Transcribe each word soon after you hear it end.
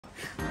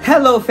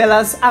Hello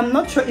fellas, I'm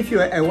not sure if you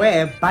are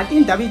aware, but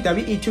in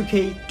WWE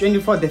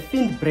 2K24 the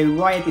Fiend Bray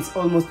Wyatt is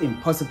almost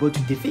impossible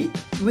to defeat.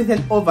 With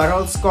an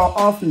overall score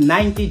of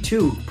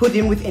 92, put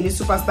him with any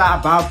superstar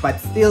above, but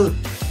still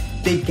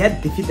they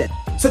get defeated.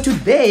 So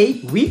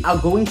today we are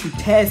going to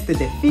test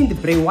the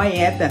Fiend Bray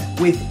Wyatt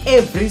with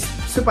every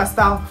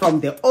superstar from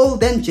the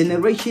olden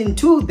generation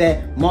to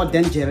the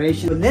modern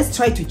generation. So let's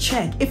try to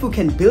check if we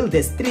can build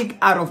a streak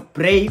out of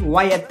Bray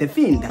Wyatt the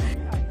Fiend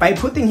by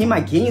putting him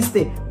against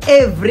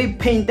every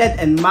painted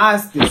and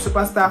masked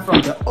superstar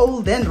from the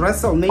olden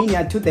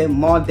WrestleMania to the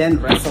modern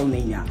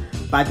WrestleMania.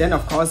 But then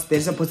of course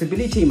there's a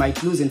possibility he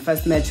might lose in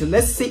first match. So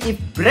let's see if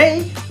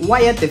Bray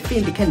Wyatt the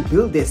Fiend can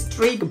build a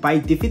streak by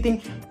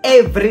defeating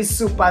every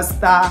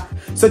superstar.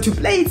 So to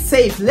play it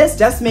safe, let's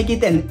just make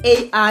it an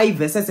AI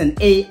versus an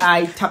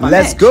AI type of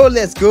match.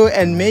 Let's go,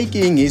 and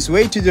making his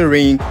way to the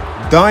ring,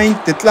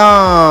 Doink the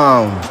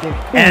Clown.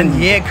 And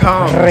here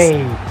comes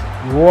Bray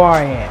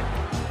Wyatt.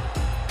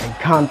 I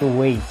can't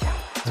wait.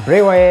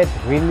 Bray Wyatt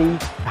really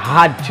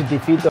hard to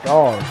defeat at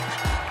all.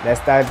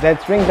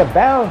 Let's ring the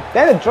bell.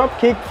 Then a drop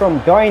kick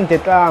from Doink the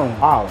Clown.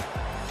 Wow.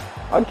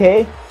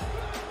 Okay.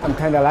 I'm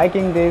kind of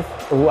liking this.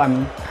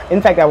 In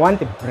fact, I want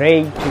the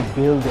Bray to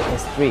build a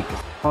streak.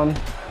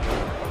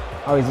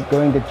 How is it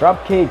going? The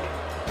drop kick.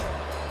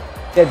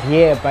 That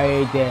here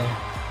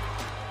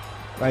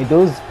by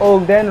those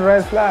olden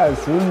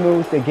wrestlers who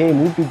knows the game,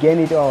 who began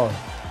it all.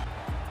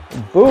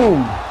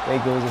 Boom. There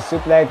goes the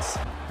suplex.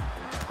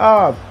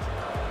 Up.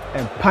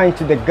 And punch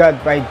to the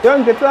gut by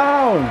Doink the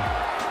Clown.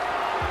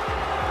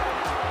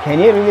 Can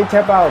he really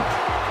tap out?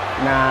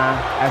 Nah,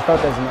 I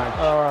thought as much.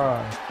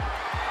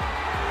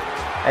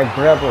 A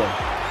grapple.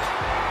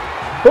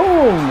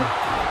 Boom!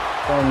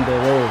 From the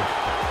road.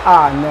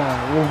 No.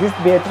 Will this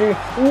be a 3?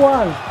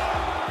 1,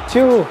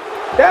 2,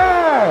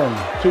 done!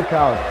 Kick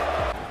out.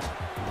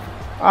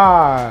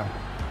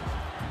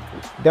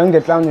 Doink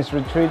the Clown is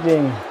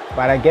retreating.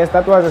 But I guess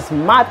that was a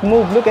smart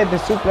move. Look at the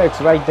suplex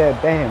right there.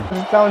 Damn.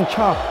 The Clown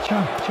chop.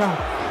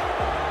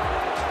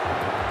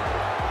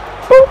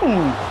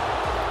 Boom!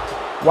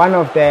 One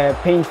of the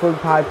painful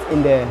parts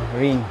in the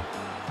ring.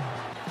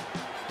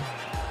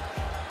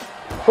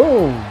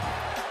 Boom!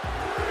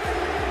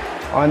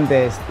 On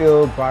the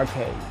steel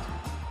barricade.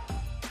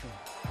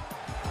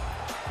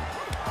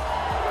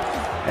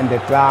 And the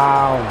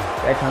Clown.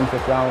 There comes the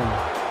Clown.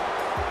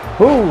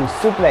 Boom!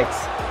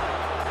 Suplex.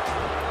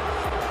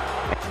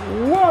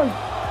 1,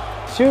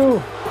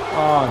 2.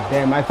 Oh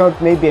damn, I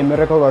thought maybe a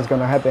miracle was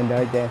gonna happen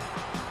right there.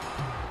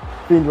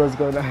 Fiend was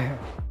gonna have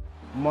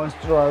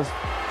monstrous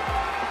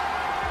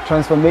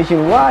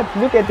transformation. What?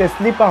 Look at the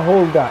slipper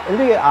holder.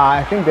 Look at,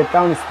 I think the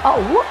Clown is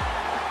out. What?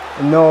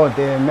 No,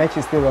 the match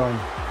is still on.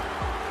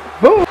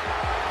 Boom!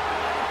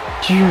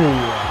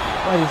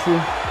 What is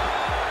it?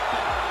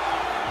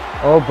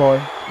 Oh boy,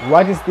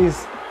 what is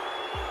this?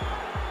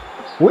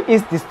 Who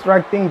is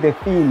distracting the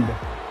Fiend?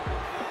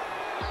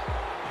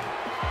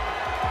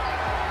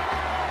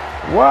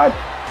 What?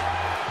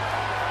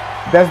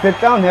 Does the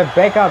Clown have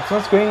backups?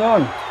 What's going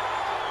on?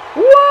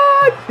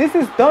 What? This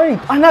is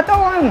Doink. Another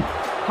one.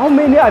 How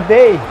many are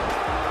they?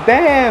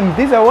 Damn,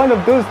 these are one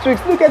of those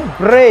tricks. Look at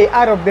Bray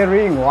out of the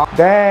ring. Wow.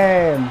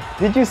 Damn.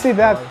 Did you see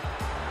that?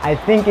 I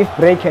think if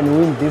Bray can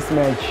win this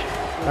match,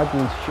 that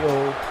will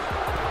show.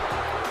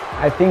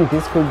 I think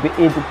this could be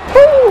it.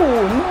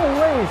 Ooh,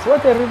 no ways.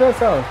 What a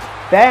reversal.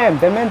 Damn,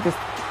 they meant to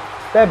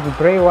stab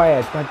Bray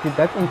Wyatt, but did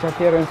that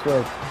interference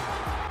work?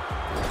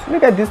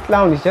 Look at this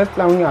Clown, he's just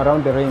clowning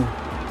around the ring.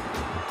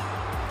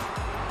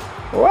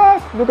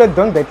 What? Look at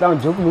Doink the Clown,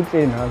 joke look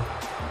in now.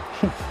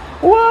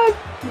 What?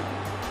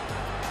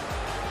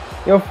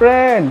 Your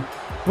friend.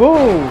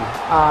 Boom.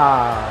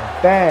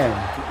 Damn.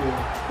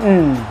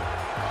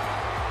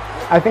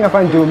 I think I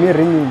found Joey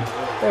ringing.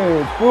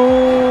 Hey,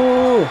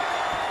 boo.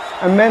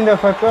 Amanda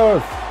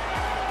Fatos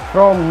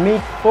from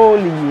Mick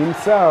Foley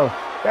himself.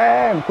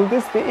 Damn, could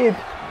this be it?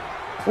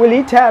 Will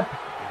he tap?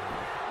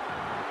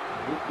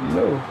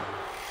 No.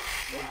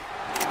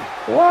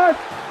 What?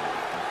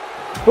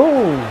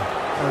 Boom!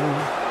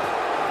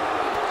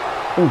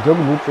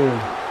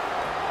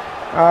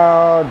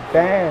 Oh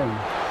damn!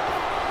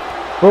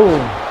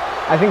 Boom!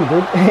 I think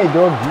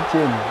dog beat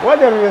him.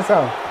 What a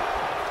reversal!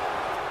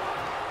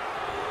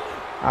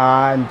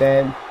 And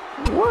then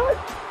what?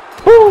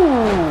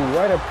 Boom!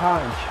 What a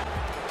punch!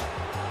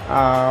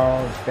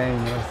 Oh dang!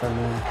 What's that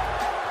mean?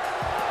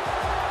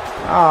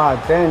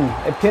 Then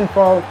a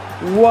pinfall.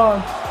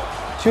 1,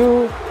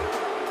 2,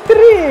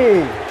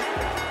 3.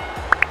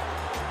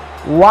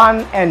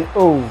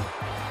 1-0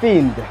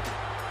 Fiend.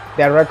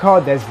 The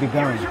record has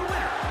begun.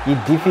 He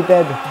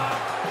defeated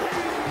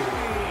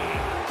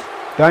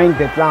Doink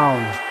the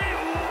Clown.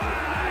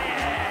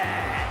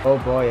 Oh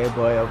boy.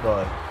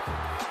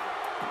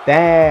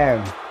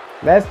 Damn.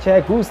 Let's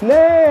check who's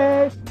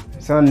next.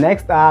 So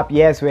next up,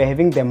 yes, we're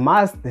having the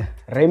masked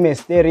Rey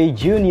Mysterio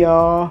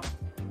Jr.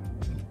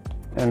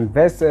 and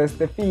versus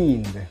the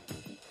Fiend.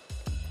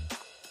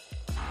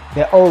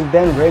 The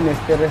olden Rey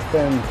Mysterio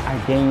stands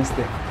against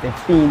the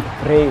Fiend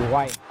Bray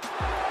Wyatt.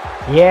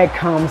 Here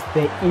comes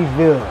the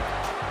evil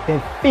the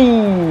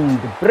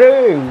Fiend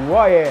Bray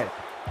Wyatt.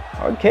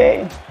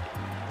 Okay.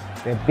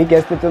 The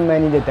biggest little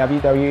man in the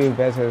WWE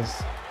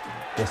versus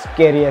the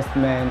scariest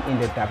man in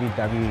the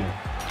WWE.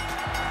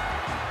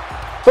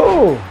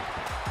 Boom!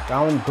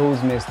 Down goes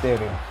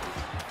Mysterio.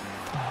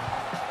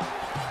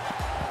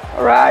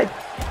 Alright.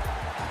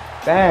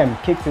 Damn,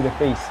 kick to the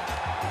face.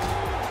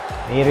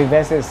 He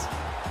reverses.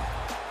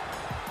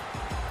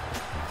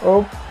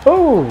 Oh,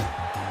 boom!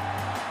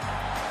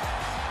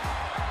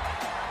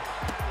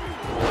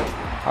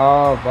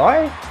 Oh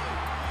boy.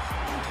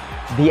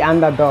 The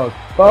underdog.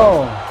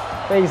 Boom.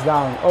 Face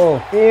down. Oh,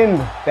 Fiend.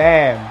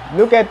 Damn.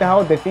 Look at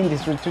how the Fiend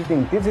is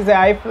retreating. This is a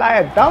high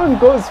flyer. Down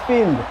goes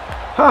Fiend.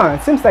 Huh.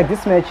 It seems like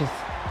this match is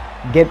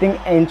getting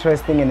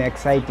interesting and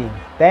exciting.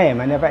 Damn.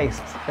 I never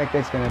expected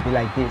it's going to be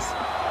like this.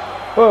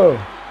 Oh.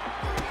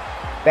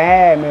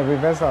 Damn. A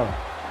reversal.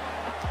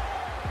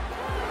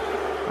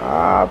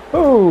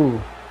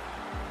 Boo.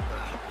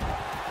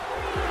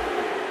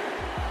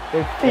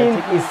 The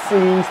Fiend is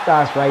seeing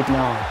stars right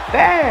now.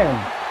 Damn.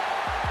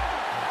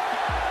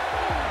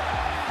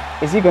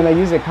 Is he gonna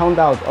use a count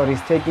out or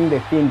is taking the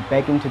Fiend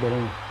back into the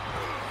ring?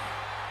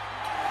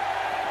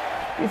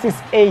 This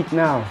is 8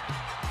 now.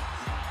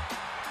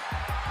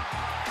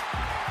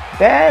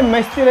 Damn,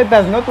 Mysterio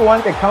does not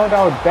want a count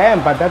out.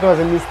 Damn, but that was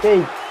a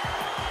mistake.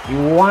 He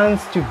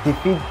wants to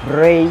defeat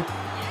Bray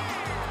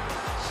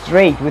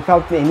straight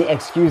without any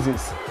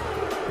excuses.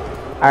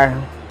 I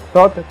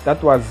thought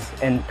that was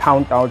a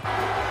count out.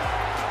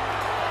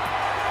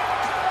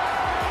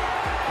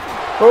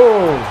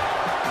 Oh.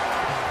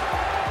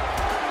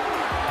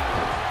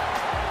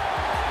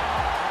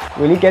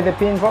 Will he get the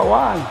pin for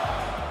 1,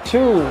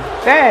 2?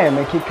 Damn,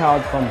 a kick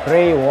out from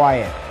Bray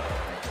Wyatt.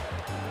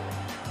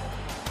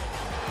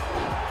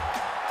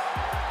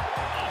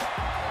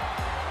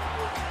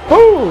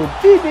 Ooh,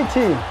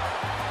 DDT.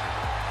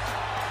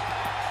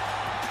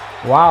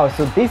 Wow,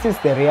 so this is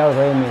the real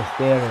Rey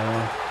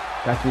Mysterio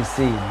that we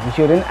see. We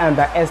shouldn't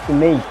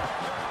underestimate.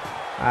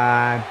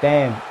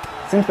 Damn.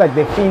 Seems like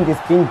the Fiend is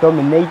being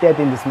dominated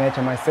in this match,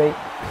 I must say.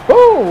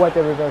 Oh, what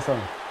a reversal.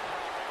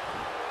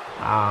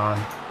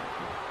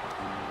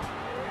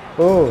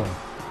 Oh,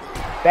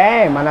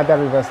 damn, another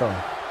reversal.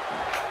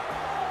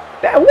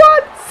 Damn,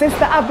 what?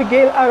 Sister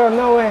Abigail out of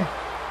nowhere.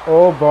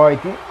 Oh boy,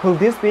 could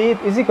this be it?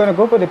 Is he gonna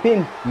go for the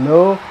pin?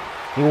 No,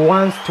 he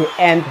wants to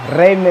end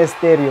Rey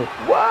Mysterio.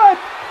 What?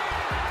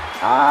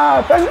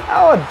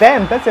 Oh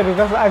damn, that's a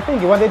reversal. I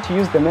think he wanted to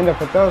use the Man of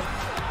Fatals.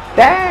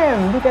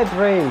 Damn, look at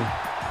Bray.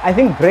 I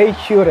think Bray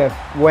should have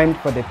went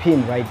for the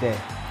pin right there.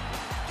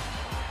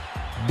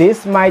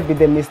 This might be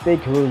the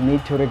mistake he will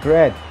need to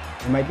regret.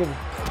 It might be.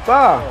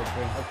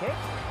 Okay.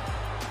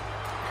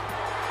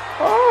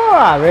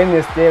 Oh, Rey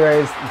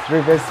Mysterio is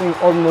reversing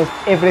almost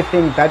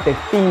everything that the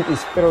Fiend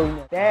is throwing.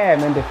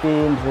 Damn, and the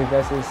Fiend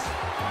reverses.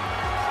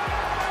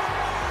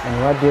 And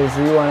what does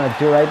he want to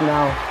do right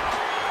now?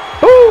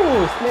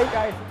 Boo! Snake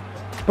Eyes.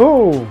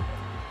 Boo!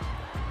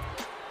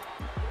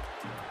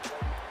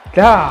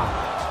 God.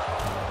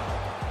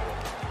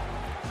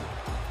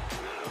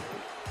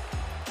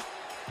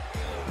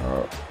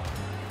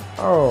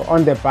 Oh,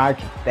 on the back.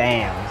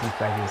 Damn, this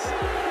is like this.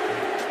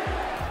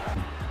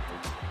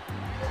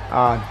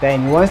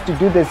 Then he wants to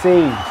do the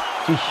same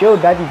to show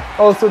that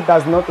he also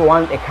does not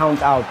want a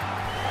count out.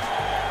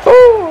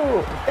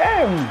 Oh,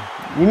 damn,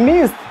 he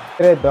missed.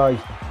 Red dodge.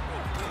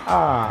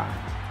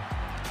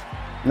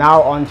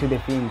 Now on to the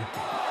Fiend.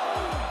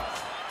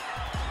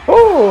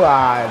 Oh,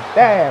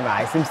 damn,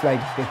 it seems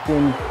like the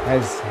Fiend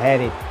has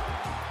had it.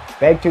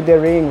 Back to the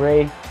ring,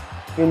 Rey.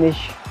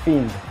 Finish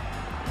Fiend.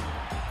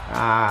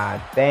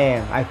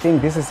 Damn, I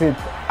think this is it.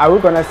 Are we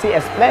gonna see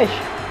a splash?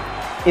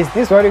 Is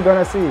this what we're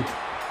gonna see?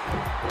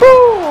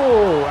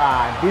 Woo!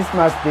 This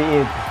must be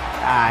it.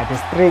 The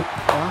streak.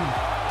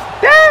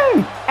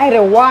 Damn! At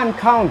a 1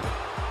 count.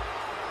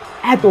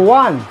 At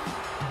 1.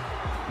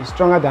 He's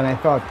stronger than I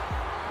thought.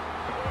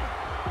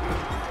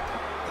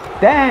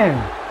 Damn!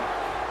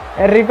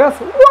 A reverse.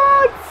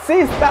 What?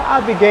 Sister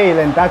Abigail,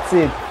 and that's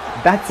it.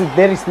 That's it.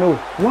 There is no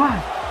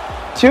 1,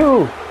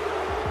 2,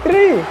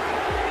 3.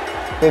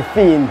 The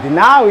Fiend.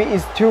 Now he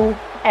is 2-0.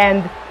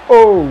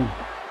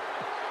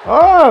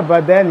 Oh,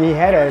 but then he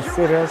had a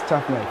serious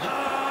tough match.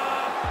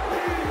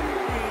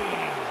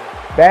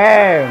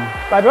 Damn.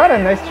 But what a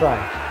nice try.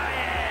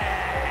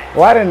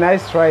 What a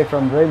nice try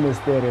from Rey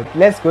Mysterio.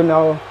 Let's go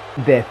now.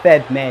 The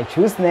third match.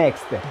 Who's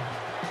next?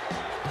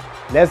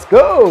 Let's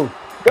go.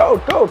 Go,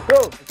 go,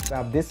 go.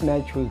 This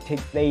match will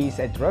take place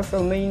at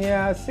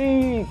WrestleMania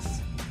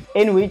 6.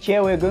 In which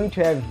here we're going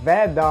to have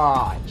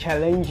Vader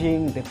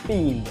challenging the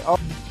Fiend. Oh,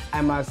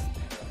 I must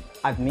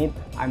admit,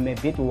 I'm a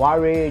bit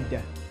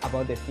worried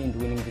about the Fiend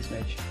winning this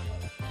match.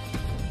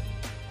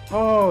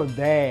 Oh,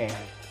 damn.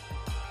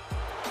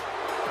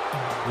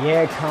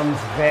 Here comes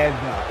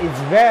Vader. It's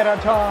Vader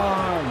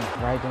time.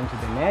 Right onto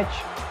the match.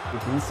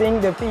 We've been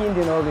seeing the Fiend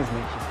in all these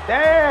matches.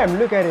 Damn,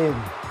 look at him.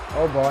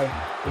 Oh boy,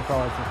 if I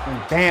was a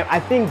Fiend. Damn, I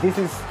think this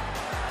is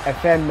a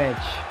fan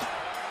match.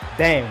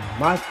 Damn,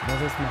 mask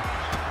versus mask.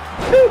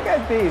 Look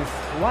at this.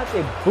 What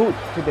a boot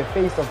to the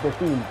face of the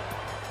Fiend.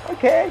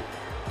 Okay.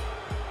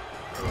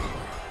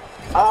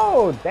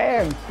 Oh,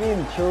 damn,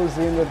 Fiend chose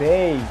him with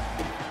A.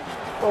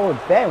 Oh,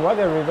 damn, what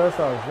a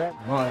reversal. That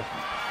much.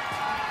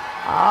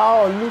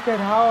 Oh, look at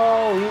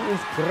how he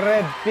is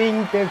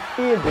grabbing the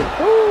Fiend.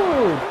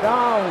 Ooh,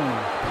 down.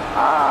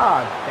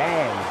 Ah,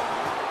 damn.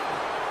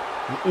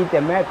 He eat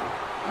the mat.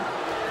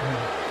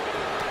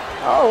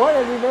 Oh, what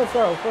a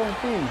reversal from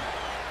Fiend.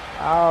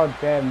 Oh,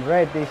 damn,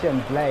 reddish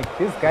and black.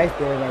 These guys,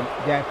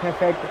 they're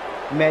perfect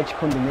match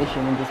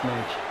combination in this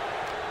match.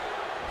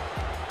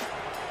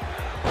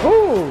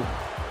 Ooh,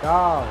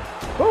 down.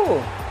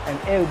 Ooh, an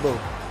elbow.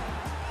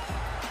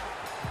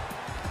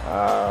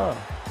 Oh.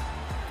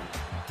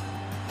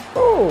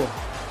 Ooh.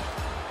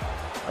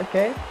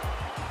 Okay.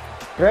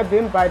 Grab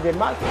him by the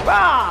mouth.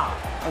 Bah!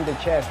 On the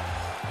chest.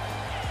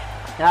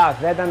 Now,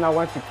 Vader now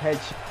wants to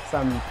catch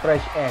some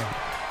fresh air.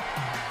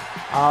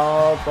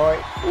 Oh boy.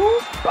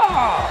 Ooh,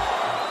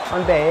 bah!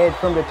 On the head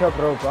from the top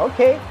rope.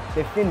 Okay.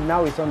 The Fiend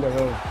now is on the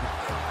rope.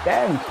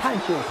 Damn,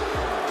 punches.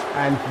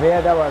 And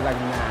Vader was like,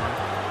 nah.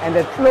 And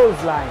the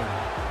clothesline.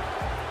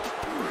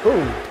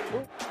 Ooh.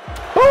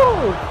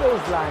 Ooh,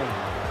 clothesline.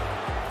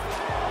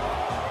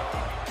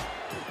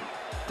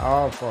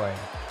 Oh boy.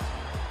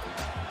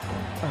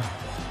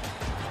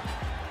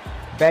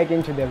 Back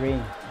into the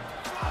ring.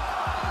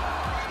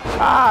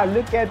 Ah,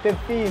 look at the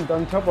Fiend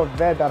on top of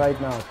Vader right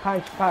now.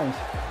 Punch, punch.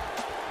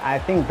 I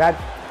think that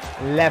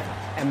left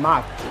a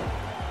mark.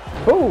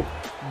 Boo!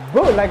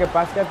 Boo, like a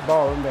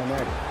basketball on the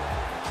net.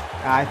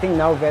 I think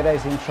now Vader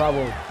is in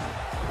trouble.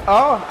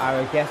 Oh,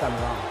 I guess I'm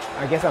wrong.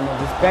 I guess I'm wrong.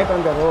 He's back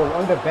on the roll,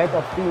 on the back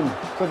of Fiend,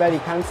 so that he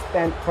can't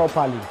stand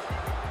properly.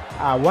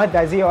 What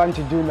does he want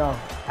to do now?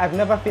 I've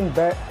never seen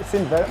Vader.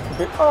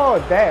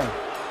 Oh, damn.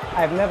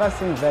 I've never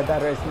seen Vader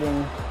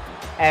wrestling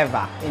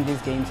ever in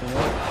these games, you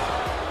know.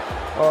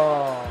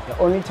 Oh, the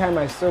only time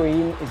I saw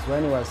him is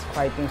when he was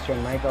fighting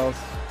Shawn Michaels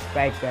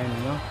back then,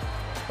 you know.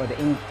 For the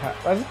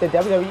was it the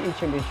WWE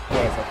Championship?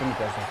 Yes, I think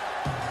that's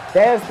it.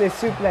 There's the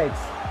suplex.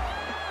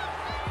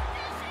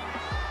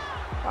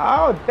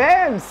 Oh,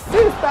 damn,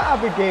 Sister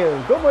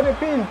Abigail. Go for the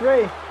pin,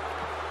 Bray.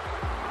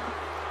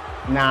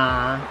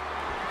 Nah.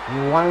 He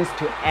wants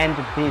to end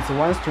this. He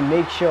wants to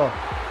make sure.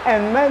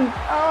 And man,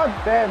 oh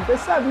damn, the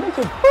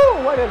submission.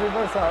 Boom! What a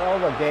reversal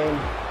all again.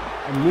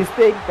 A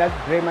mistake that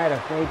Bray might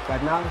have made,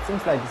 but now it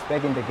seems like he's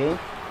back in the game.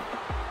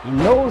 He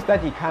knows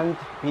that he can't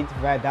beat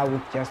Vader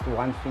with just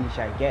one finish,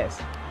 I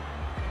guess.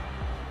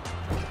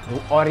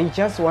 Or he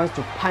just wants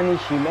to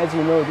punish him. As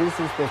you know, this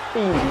is the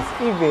Fiend,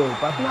 he's evil.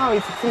 But now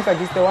it seems like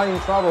he's the one in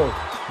trouble.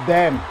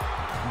 Damn,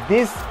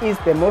 this is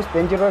the most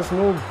dangerous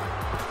move.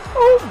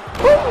 Oh,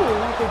 boom!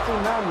 Like a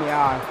tsunami.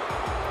 Yeah,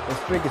 the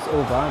streak is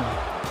over.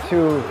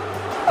 2.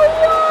 Oh,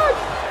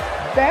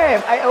 what?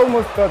 Damn, I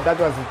almost thought that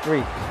was a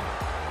streak.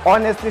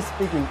 Honestly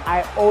speaking,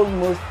 I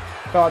almost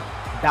thought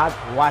that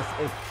was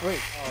a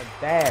streak. Oh,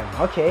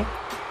 damn. Okay.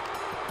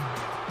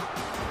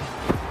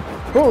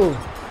 Ooh.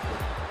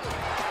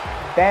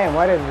 Damn,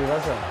 what a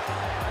reversal.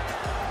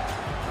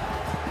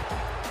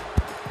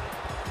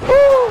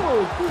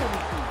 Ooh,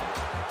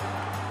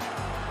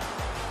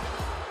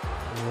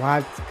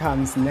 what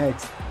comes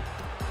next?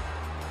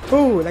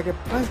 Ooh, like a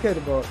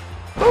basketball.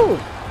 Ooh.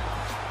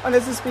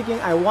 Honestly speaking,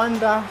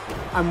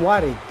 I'm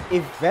worried.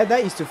 If Vader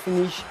is to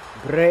finish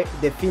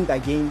the Fiend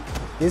again,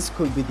 this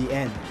could be the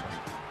end.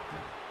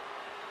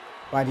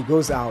 But he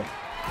goes out.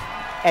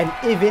 And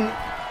even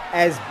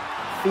as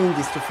Fiend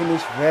is to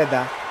finish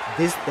Vader,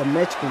 the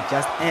match could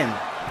just end.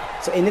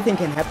 So anything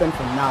can happen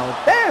from now.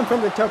 Damn,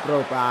 from the top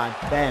rope. Ah,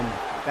 damn.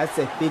 That's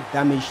a big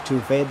damage to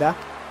Vader.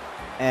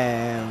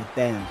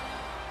 Damn.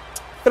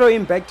 Throw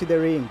him back to the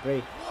ring,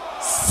 Bray.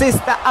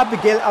 Sister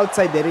Abigail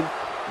outside the ring.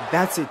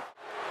 That's it.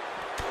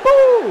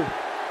 Woo!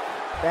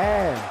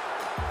 Damn.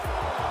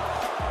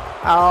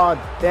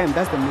 Oh, damn.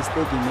 That's the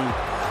mistake he made.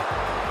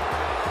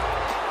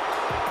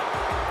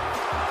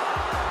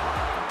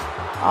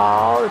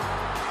 Oh,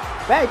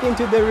 back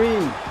into the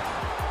ring.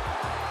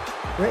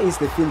 Where is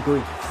the Fiend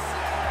going?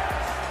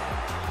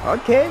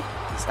 Okay,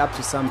 it's up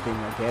to something,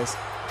 I guess.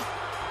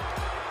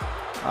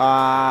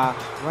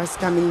 What's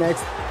coming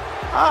next?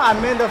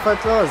 Amanda for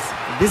close.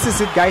 This is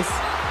it, guys.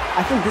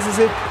 I think this is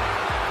it.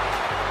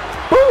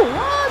 Oh,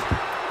 what?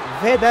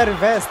 Vader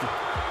reversed.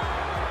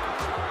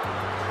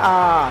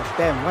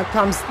 Damn. What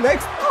comes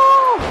next?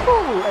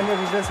 Oh, and the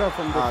reversal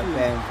from the Fiend.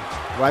 Damn.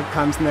 What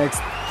comes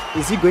next?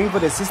 Is he going for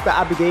the Sister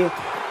Abigail?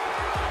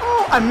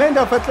 Oh,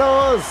 Amanda for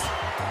close.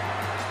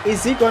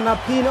 Is he gonna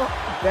pin?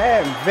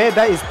 Damn,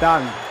 Vader is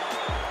done.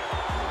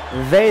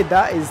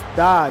 Vader is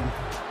done.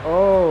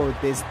 Oh,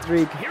 the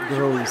streak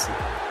grows.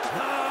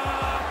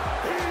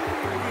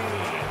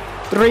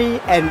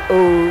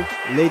 3-0,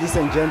 ladies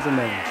and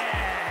gentlemen.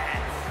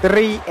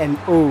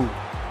 3-0.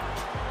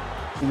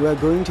 We are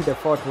going to the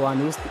fourth one.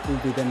 Who will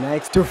be the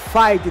next to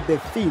fight the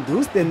Fiend?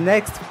 Who's the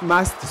next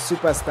masked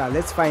superstar?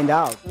 Let's find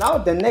out. Now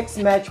the next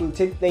match will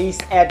take place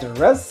at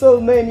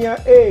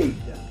WrestleMania 8.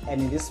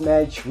 And in this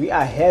match, we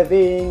are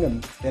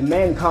having the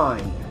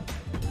Mankind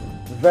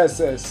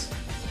versus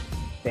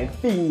the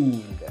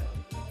Fiend.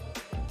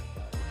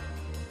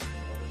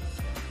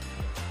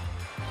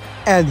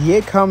 And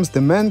here comes the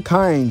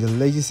Mankind,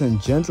 ladies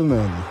and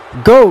gentlemen.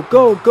 Go,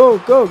 go, go,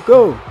 go,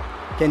 go.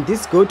 Can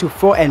this go to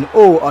 4-0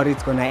 or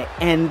it's gonna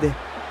end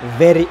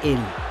very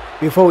early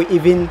before we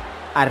even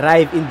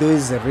arrive in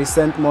those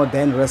recent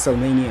modern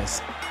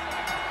WrestleManias?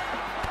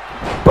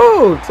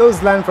 Boom!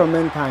 Close line from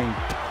Mankind.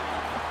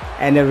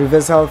 And a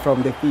reversal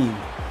from the Fiend.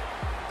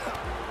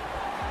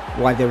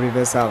 What a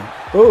reversal.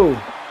 Oh,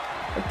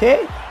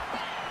 okay.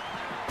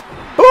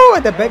 Oh,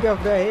 at the back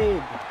of the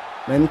head.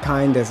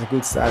 Mankind has a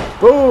good start.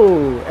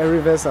 Oh, a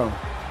reversal.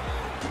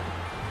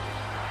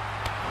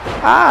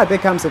 Ah, there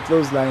comes a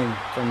close line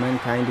from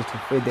Mankind to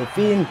free the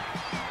Fiend.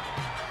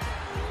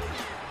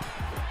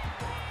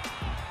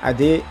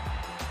 Ade.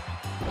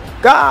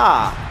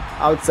 Gah!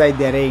 Outside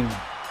the ring.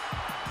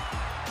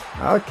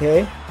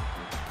 Okay.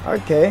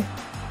 Okay.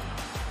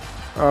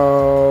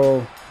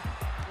 Oh.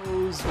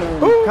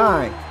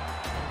 Mankind.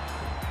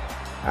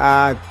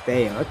 Ah,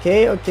 damn.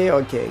 Okay, okay,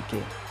 okay,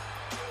 okay.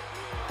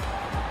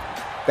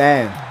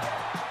 Damn.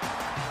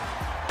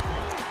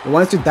 He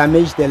wants to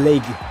damage the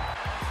leg.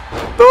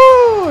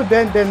 Oh,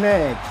 then the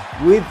neck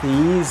with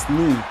his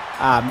knee.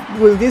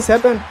 Will this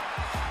happen?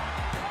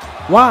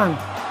 One.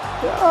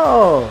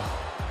 Oh,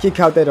 kick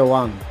out at a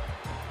one.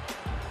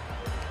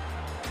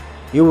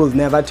 You will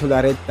never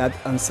tolerate that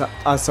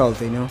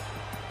assault, you know.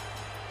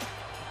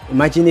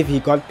 Imagine if he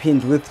got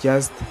pinned with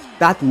just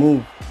that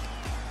move.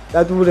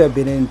 That would have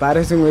been an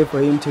embarrassing way for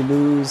him to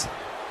lose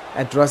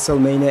at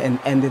WrestleMania and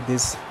ended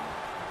this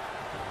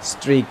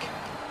streak.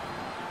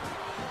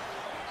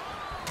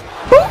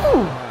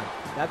 Ooh!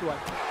 That one.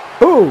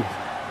 Ooh!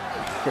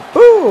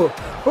 Ooh!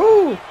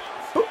 Ooh!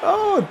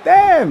 Oh,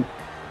 damn!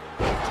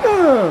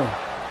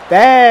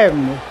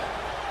 Damn!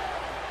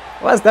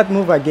 What's that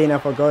move again? I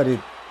forgot it.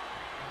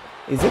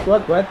 Is it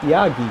what?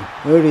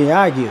 Yagi? Maybe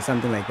Yagi or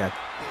something like that.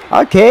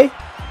 Okay.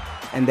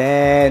 And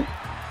then...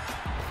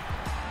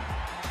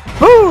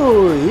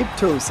 Ooh! Hip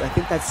toes. I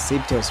think that's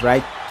hip toes,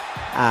 right?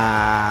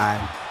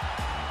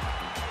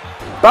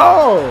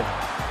 Oh!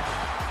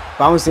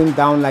 Bouncing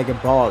down like a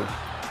ball.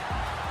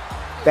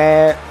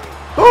 There.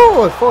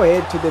 Oh!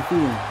 Forehead to the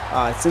Fiend.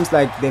 It seems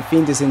like the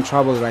Fiend is in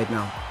trouble right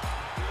now.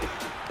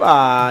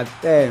 But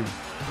damn.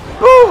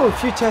 Oh!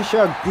 Future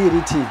shock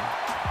DDT.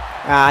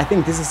 I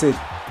think this is it.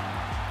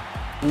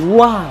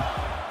 1,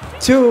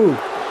 2.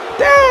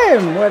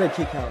 Damn! What a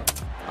kick out.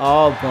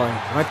 Oh boy.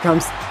 What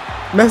comes?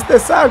 Master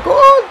Sark.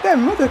 Oh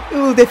damn.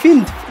 Oh, the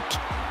Fiend.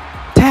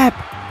 Tap.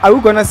 Are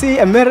we gonna see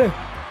a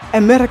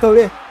miracle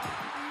there?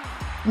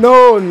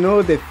 No,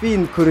 the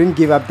Fiend couldn't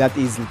give up that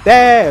easily.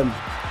 Damn!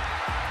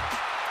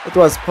 It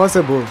was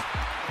possible.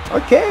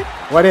 Okay,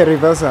 what a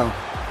reversal.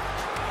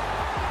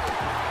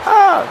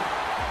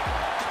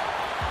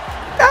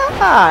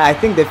 I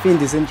think the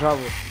Fiend is in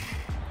trouble.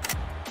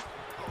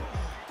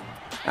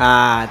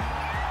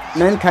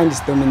 Mankind is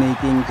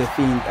dominating the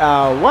Fiend.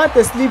 What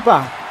a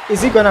sleeper.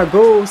 Is he gonna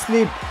go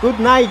sleep? Good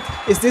night.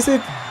 Is this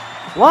it?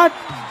 What?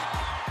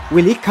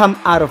 Will he come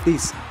out of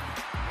this?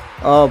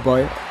 Oh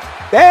boy.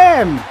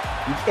 Damn!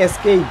 He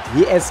escaped.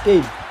 He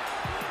escaped.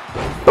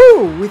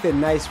 Ooh, with a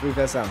nice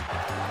reversal.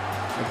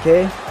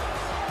 Okay.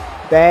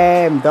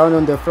 Damn, down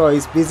on the floor.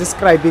 He's busy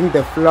describing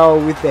the floor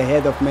with the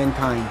head of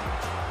Mankind.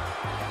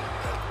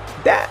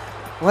 That.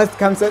 What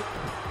comes at?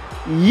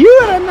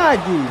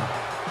 Uranagi.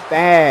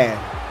 Damn.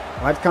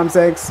 What comes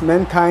next?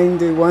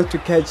 Mankind wants to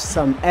catch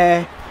some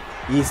air.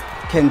 He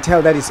can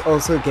tell that he's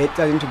also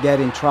starting to get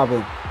in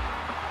trouble.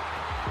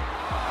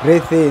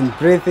 Breathe in,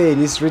 breathe in.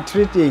 He's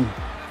retreating.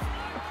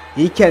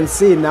 He can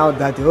see now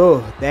that,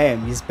 oh,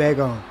 damn, he's back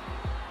on.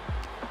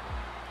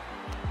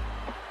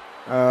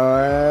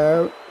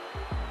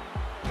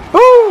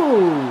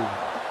 Boom!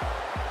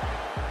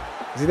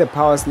 Is it a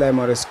power slam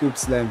or a scoop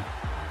slam?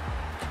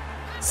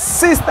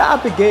 Sister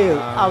Abigail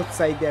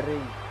outside the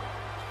ring.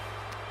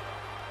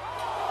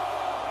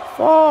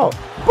 4.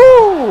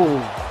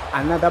 Boom!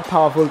 Another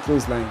powerful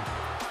clothesline.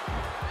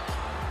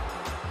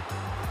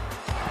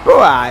 Oh,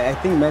 I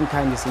think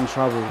Mankind is in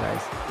trouble,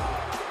 guys.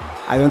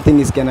 I don't think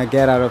he's gonna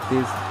get out of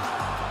this.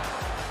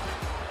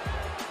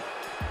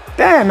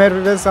 Damn, a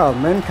reversal.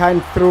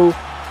 Mankind threw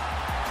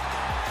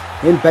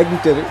him back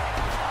into the...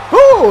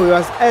 Oh,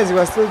 as he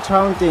was still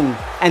taunting.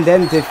 And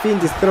then the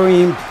Fiend is throwing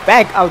him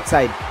back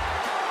outside.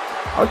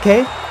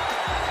 Okay.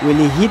 Will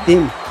he hit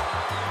him?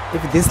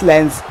 If this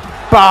lands,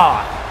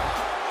 bah!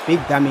 Big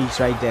damage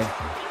right there.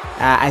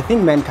 I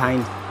think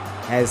Mankind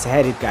has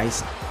had it,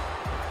 guys.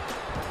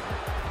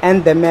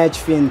 And the match,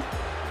 Fiend.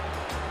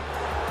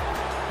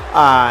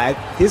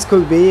 This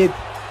could be it.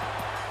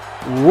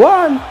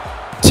 1,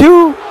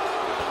 2.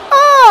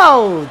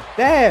 Oh,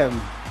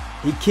 damn.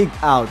 He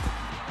kicked out.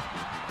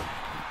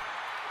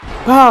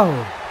 Wow.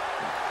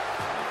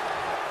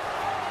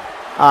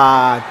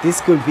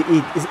 This could be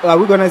it. Are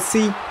we gonna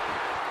see?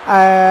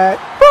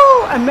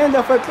 Oh,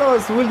 Amanda for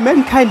close. Will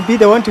Mankind be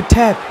the one to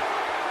tap?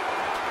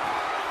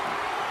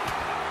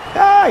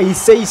 He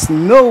says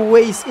no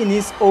ways in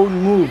his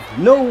own move.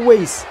 No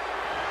ways.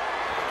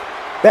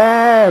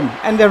 Damn.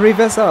 And the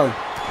reversal.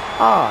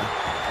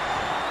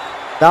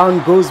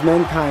 Down goes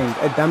Mankind.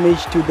 A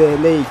damage to the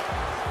leg.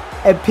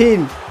 a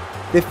pin.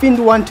 The Fiend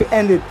want to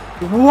end it.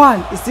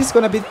 1. Is this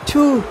gonna be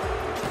 2, 3?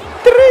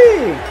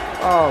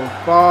 Oh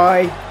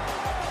boy.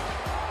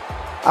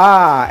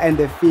 And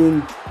the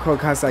Fiend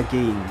conquers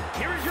again.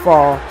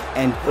 4-0.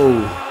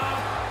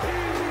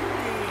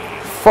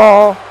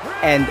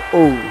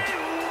 4-0.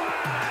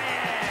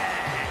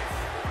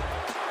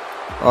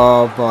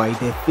 Oh boy,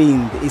 the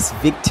Fiend is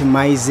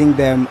victimizing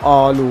them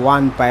all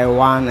one by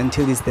one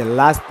until he's the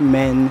last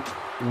man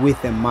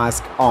with a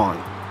mask on.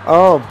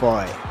 Oh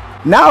boy.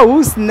 Now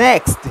who's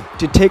next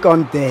to take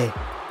on the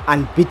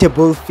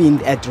unbeatable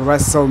Fiend at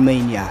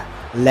WrestleMania?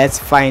 Let's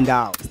find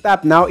out.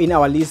 Stop now in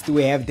our list.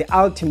 We have the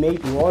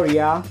Ultimate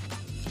Warrior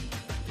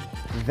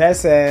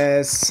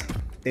versus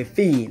the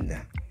Fiend.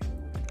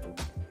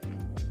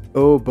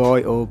 Oh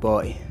boy, oh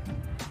boy.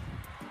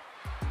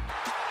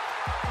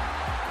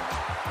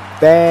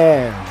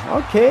 Damn,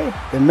 okay.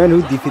 The man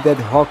who defeated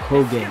Hulk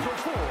Hogan.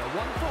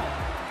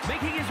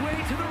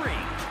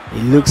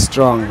 He looks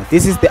strong.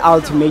 This is the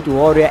Ultimate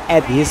Warrior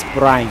at his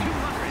prime.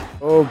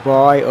 Oh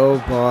boy, oh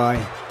boy.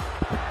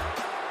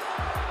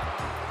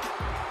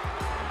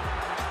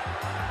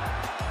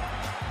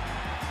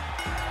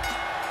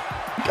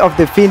 Of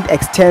the Fiend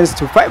extends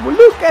to 5.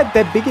 Look at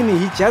the beginning.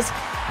 He just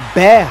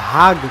bear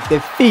hugged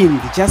the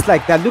Fiend just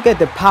like that. Look at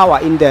the power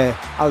in the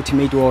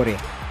Ultimate Warrior.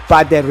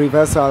 But the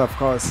reversal, of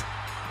course.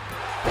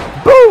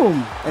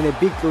 Boom! And a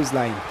big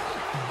clothesline.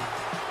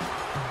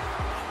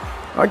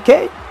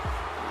 Okay.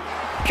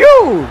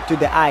 Pew! To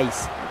the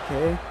eyes.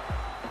 Okay.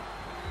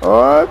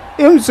 Oh,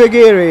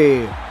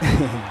 Imsagiri.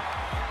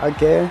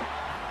 Okay.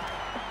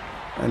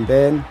 And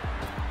then,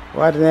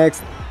 what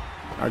next?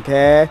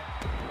 Okay.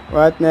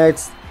 What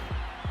next?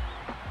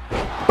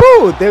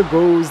 Oh, there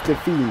goes the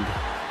Fiend.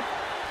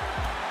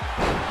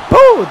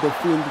 Oh, the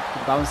Fiend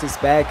bounces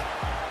back.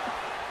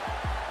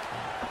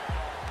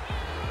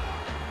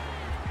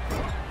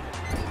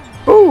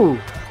 Oh,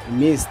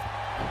 missed.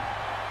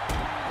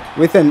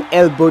 With an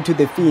elbow to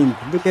the Fiend.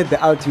 Look at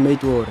the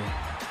Ultimate Warrior.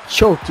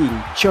 Choking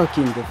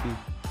the Fiend.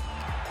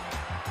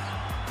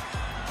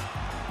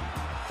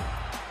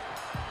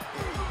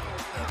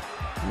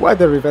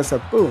 What a reversal.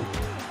 Boom.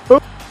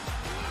 Boom.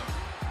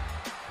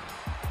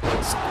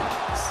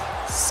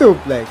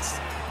 Suplex.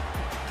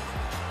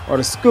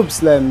 Or scoop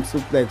slam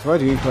suplex. What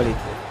do you call it?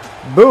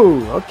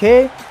 Boo.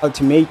 Okay.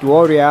 Ultimate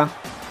Warrior.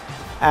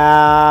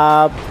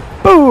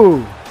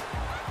 Boo.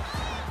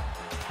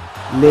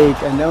 Leg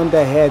and on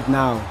the head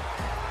now.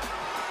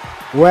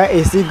 Where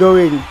is he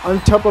going? On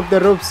top of the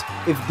ropes.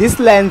 If this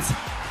lands,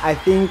 I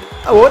think.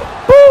 Oh, what?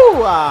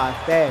 Boo!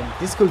 Damn.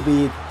 This could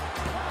be it.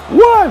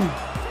 1,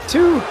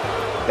 2.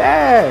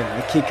 Damn.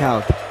 A kick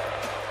out.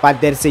 But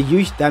there's a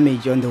huge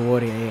damage on the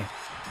Warrior here.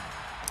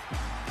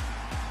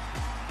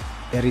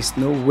 There is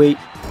no way.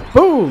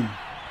 Boom!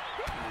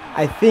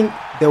 I think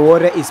the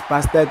Warrior is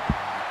busted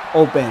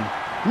open.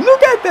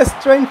 Look at the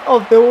strength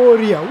of the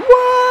Warrior.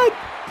 What?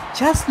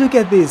 Just look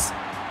at this.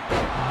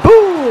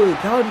 Boom!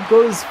 Down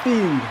goes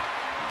Fiend.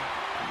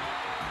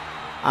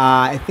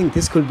 I think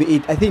this could be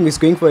it. I think he's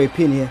going for a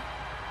pin here.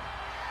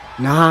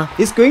 Nah,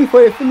 he's going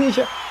for a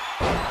finisher.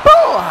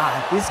 Boom!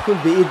 This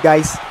could be it,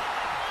 guys.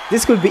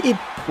 This could be it.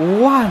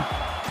 1,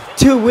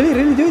 2. Will he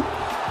really do it?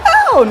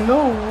 Oh,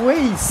 no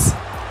ways.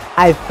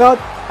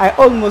 I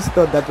almost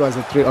thought that was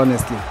a 3,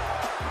 honestly.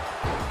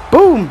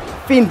 Boom!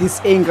 Fiend is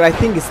angry. I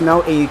think it's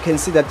now you can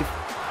see that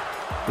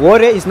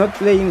Warrior is not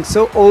playing,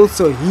 so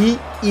also he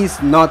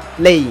is not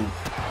playing.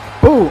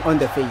 Boom! On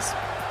the face.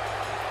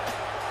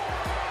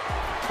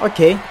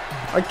 Okay.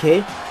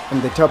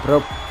 From the top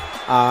rope.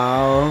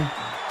 Oh.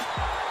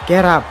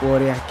 Get up,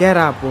 Warrior. Get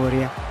up,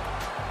 Warrior.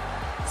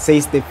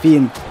 Says the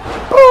Fiend.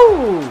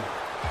 Boom!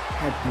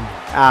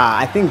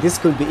 I think this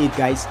could be it,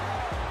 guys.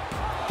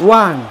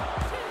 1,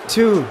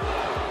 2.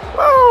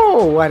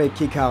 Whoa, what a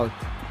kick out.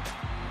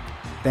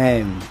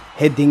 Damn.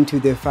 Heading to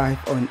the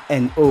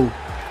 5-0.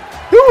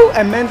 Ooh,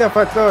 Amanda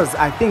for close.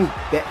 I think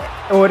the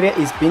Warrior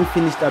is being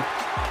finished up.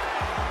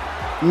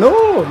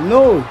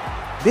 No.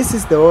 This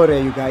is the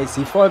Warrior, you guys.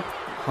 He fought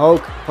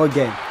Hulk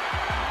Hogan.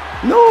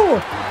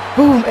 No.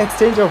 Boom,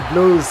 exchange of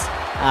blows.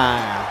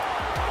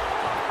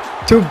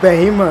 Two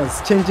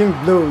behemoths changing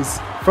blows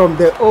from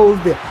the old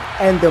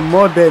and the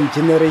modern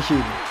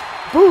generation.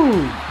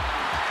 Boom.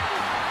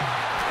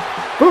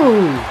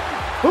 Boom!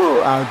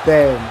 Oh,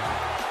 damn.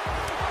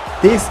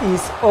 This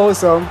is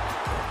awesome.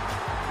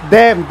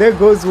 Damn, there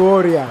goes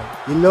Warrior.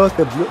 He lost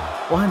the blue.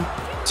 1,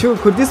 2.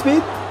 Could this be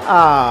it?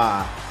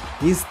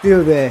 He's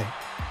still there.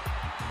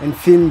 And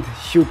Fiend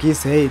shook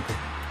his head.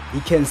 He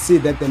can see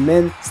that the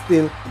man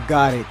still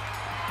got it.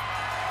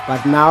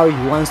 But now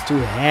he wants to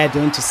head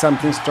on to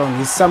something strong.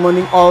 He's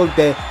summoning all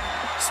the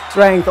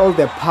strength, all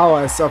the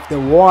powers of the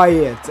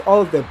Wyatt,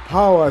 all the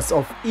powers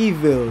of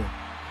evil.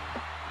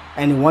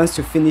 And he wants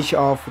to finish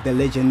off the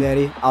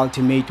legendary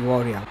Ultimate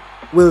Warrior.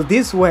 Will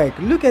this work?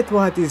 Look at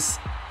what he's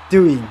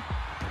doing.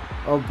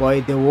 Oh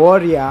boy, the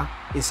Warrior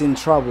is in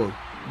trouble.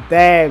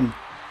 Damn.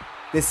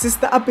 The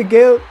Sister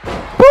Abigail.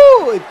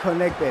 Boo! It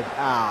connected.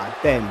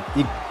 Damn.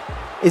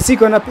 Is he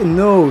gonna...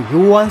 No, he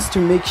wants to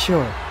make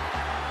sure.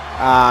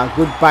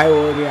 Goodbye,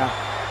 Warrior.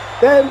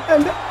 Then,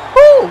 and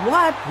oh,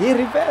 what? He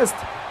reversed.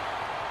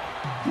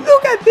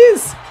 Look at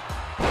this.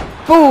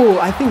 Oh,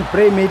 I think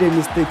Bray made a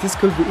mistake. This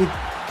could be it.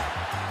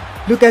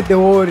 Look at the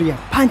Warrior.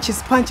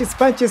 Punches, punches,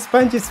 punches,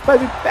 punches,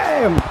 punches.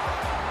 Damn.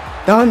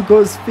 Down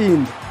goes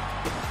Fiend.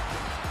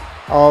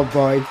 Oh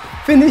boy.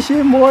 Finish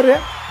him,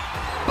 Warrior.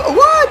 But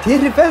what? He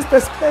reversed the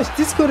splash.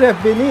 This could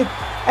have been it.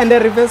 And the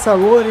reversal,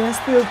 Warrior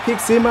still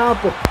picks him up.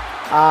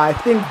 I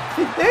think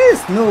there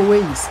is no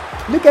ways.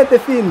 Look at the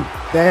Fiend.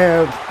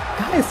 Damn.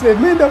 Guys, we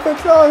made of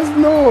applause.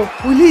 No.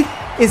 Will he?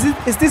 Is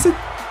this it?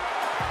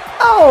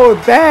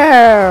 Oh,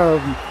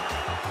 damn.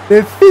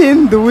 The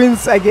Fiend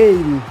wins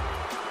again.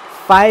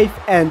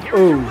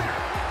 5-0.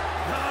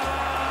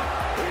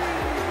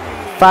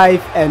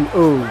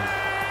 5-0.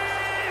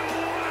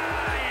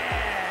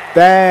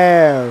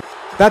 Damn.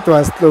 That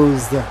was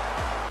close.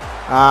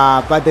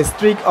 But the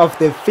streak of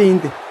the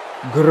Fiend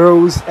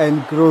grows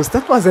and grows.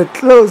 That was a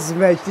close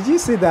match. Did you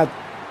see that?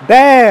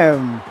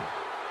 Damn.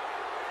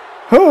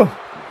 Oh.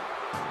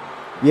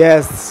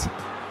 Yes.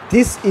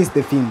 This is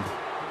the Fiend.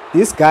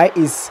 This guy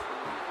is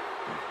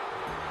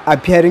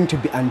appearing to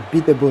be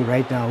unbeatable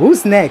right now.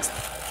 Who's next?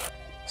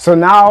 So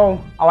now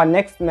our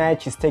next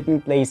match is taking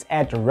place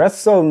at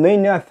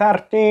WrestleMania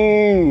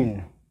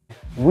 13.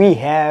 We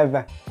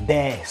have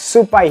the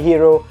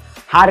superhero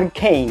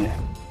Hurricane.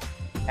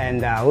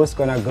 And who's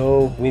gonna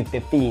go with the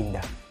Fiend?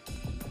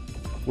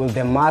 Will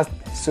the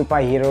masked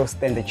superhero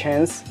stand a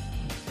chance?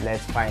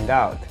 Let's find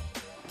out.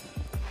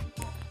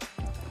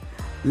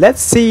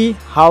 Let's see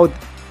how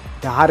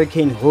the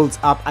Hurricane holds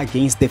up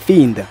against the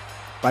Fiend.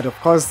 But of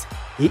course,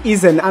 he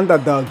is an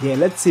underdog here.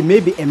 Let's see,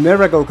 maybe a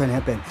miracle can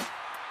happen.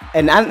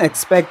 An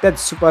unexpected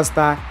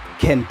superstar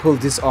can pull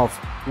this off.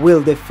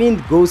 Will the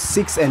Fiend go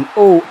 6-0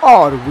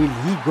 or will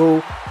he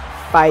go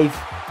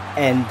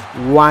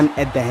 5-1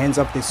 at the hands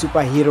of the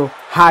superhero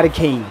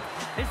Hurricane?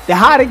 The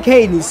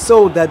Hurricane is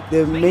so that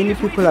many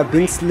people are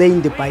being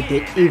slain by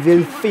the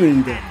evil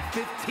Fiend.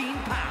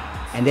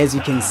 And as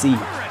you can see,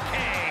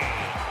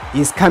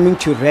 he's coming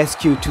to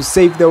rescue, to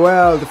save the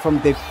world from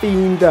the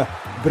Fiend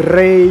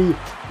Bray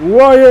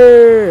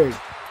Wyatt.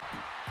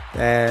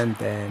 Then.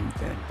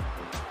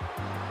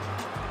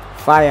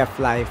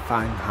 Firefly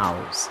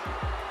Funhouse.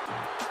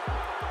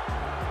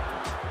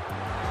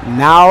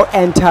 Now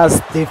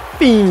enters the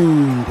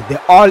Fiend,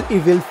 the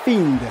all-evil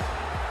Fiend.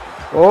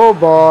 Oh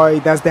boy,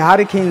 does the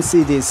Hurricane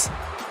see this?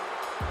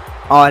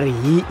 Or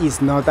he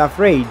is not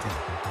afraid?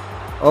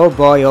 Oh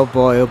boy, oh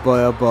boy, oh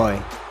boy, oh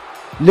boy.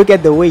 Look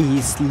at the way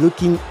he's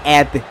looking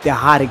at the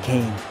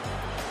Hurricane.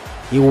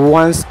 He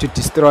wants to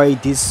destroy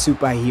this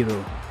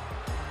superhero.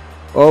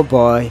 Oh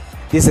boy,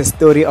 this is a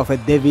story of a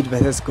David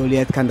versus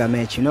Goliath kind of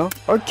match, you know?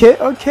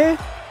 Okay.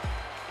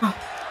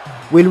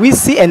 Will we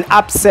see an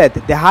upset,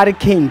 the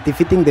Hurricane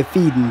defeating the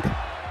Fiend?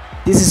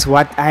 This is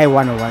what I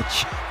want to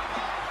watch.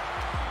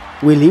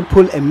 Will he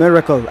pull a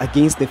miracle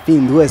against the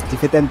Fiend who has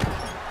defeated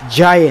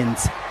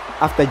giants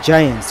after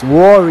giants,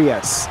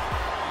 warriors?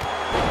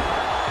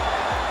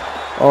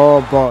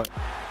 Oh boy.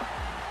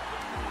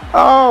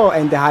 Oh,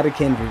 and the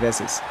Hurricane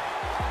reverses.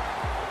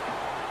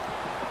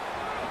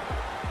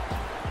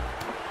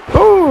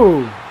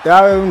 Oh,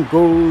 down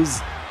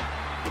goes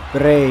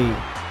Bray.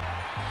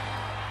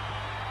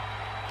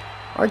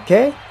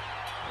 Okay.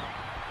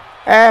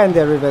 And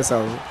the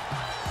reversal.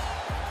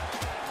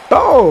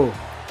 Oh!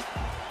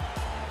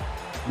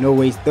 No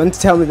ways. Don't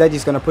tell me that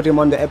he's gonna put him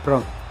on the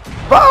apron.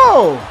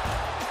 Oh!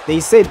 They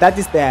say that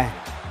is the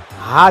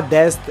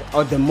hardest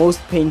or the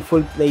most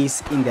painful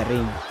place in the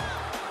ring.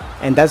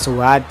 And that's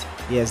what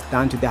he has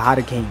done to the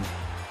Hurricane.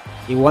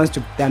 He wants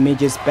to damage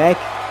his back.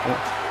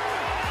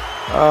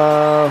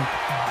 Oh,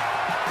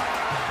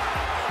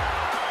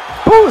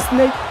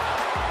 snake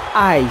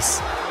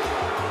eyes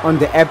on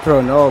the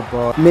apron. Oh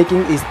boy,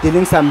 is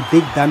dealing some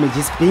big damage.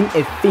 He's being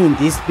a Fiend.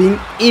 He's being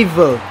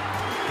evil.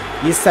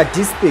 He's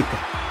sadistic.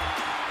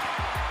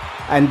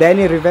 And then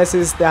he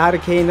reverses the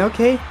Hurricane.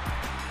 Okay,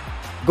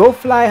 go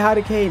fly,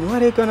 Hurricane.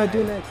 What are you gonna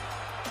do next?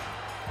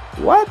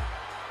 What?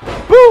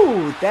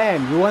 Boo!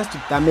 Damn, he wants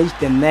to damage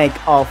the neck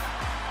of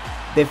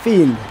the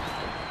Fiend.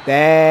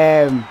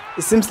 Damn,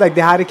 it seems like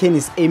the Hurricane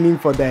is aiming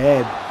for the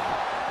head.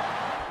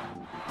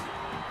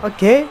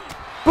 Okay,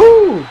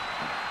 boo!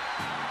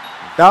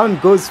 Down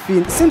goes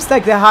Fiend. Seems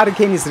like the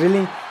Hurricane is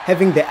really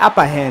having the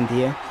upper hand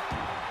here.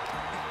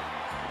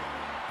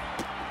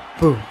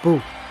 Boo,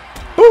 boo,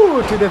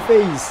 boo to the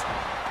face.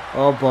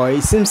 Oh boy,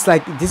 it seems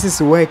like this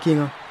is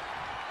working.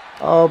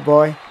 Oh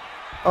boy,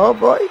 oh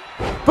boy.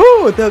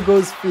 Boo, there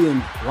goes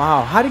Fiend.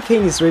 Wow,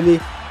 Hurricane is really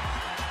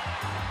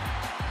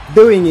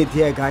doing it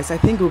here, guys. I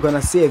think we're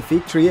gonna see a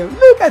victory here.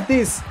 Look at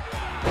this.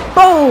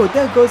 Oh,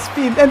 there goes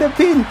Fiend and the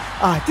pin.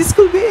 This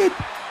could be it.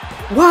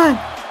 1,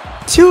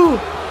 2.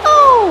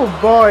 Oh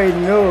boy,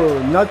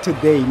 no, not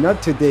today,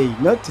 not today,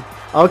 not today.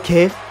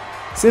 Okay,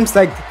 seems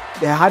like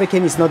the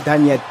Hurricane is not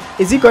done yet.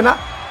 Is he gonna?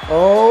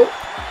 Oh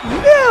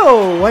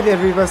no, what a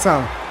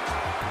reversal.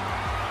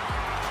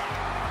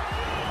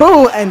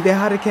 Oh, and the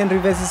Hurricane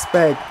reverses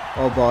back.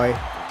 Oh boy,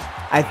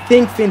 I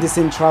think Fiend is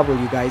in trouble,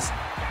 you guys.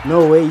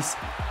 No ways.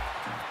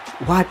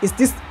 What is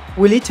this?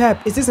 Will he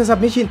tap? Is this a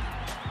submission?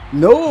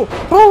 No.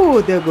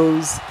 Oh, there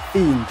goes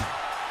Fiend.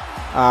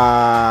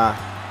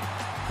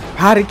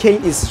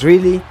 Hurricane is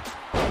really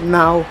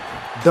now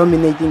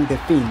dominating the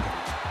Fiend.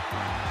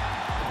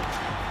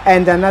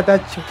 And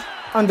another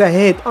on the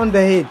head, on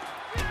the head.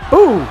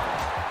 Boom.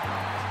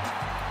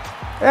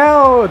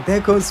 Oh,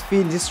 there goes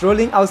Fiend. He's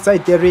rolling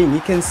outside the ring.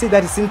 You can see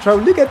that he's in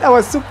trouble. Look at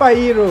our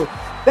superhero.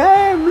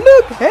 Damn,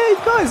 look. Hey,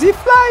 he goes. He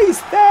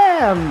flies.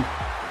 Damn.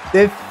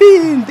 The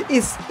Fiend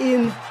is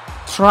in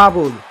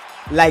trouble.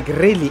 Like,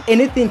 really,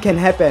 anything can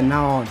happen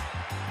now on.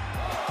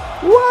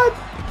 What?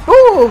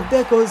 Oh,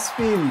 there goes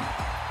Fiend.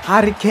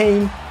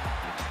 Hurricane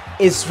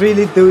is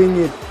really doing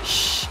it.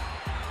 Shh.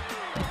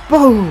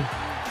 Boom.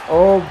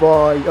 Oh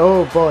boy,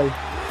 oh boy.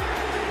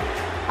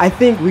 I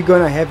think we're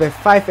gonna have a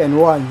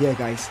 5-1 here,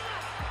 guys.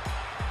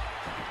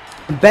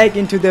 Back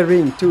into the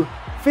ring to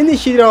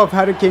finish it off.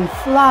 Hurricane,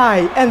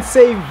 fly and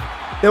save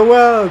the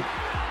world.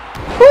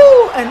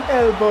 Ooh, an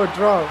elbow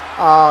drop.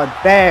 Oh,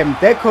 damn.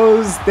 There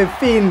goes the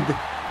Fiend.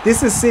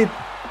 This is it.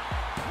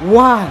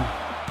 1,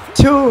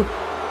 2.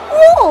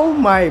 Oh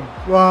my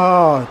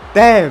god.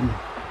 Damn.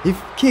 He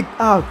kicked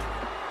out.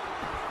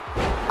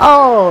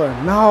 Oh,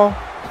 now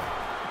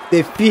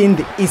the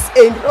Fiend is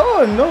in.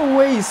 Oh, no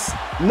ways.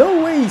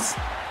 No ways.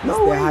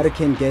 No way. The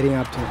Hurricane getting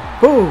up to him.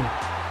 Boom.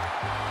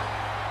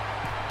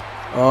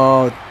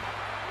 Oh.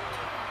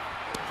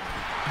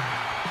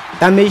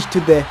 Damage to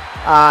the.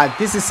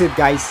 This is it,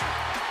 guys.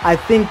 I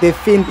think the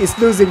Fiend is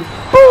losing.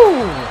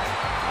 Boom.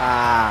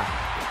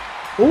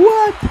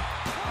 What?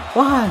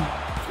 1,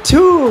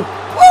 2.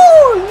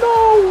 Oh,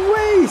 no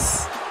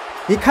ways.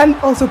 He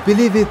can't also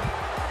believe it.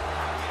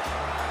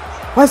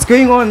 What's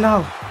going on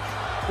now?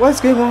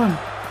 What's going on?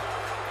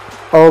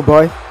 Oh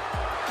boy.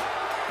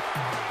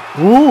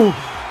 Ooh.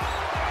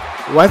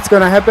 What's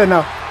gonna happen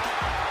now?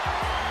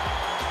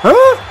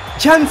 Huh?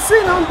 John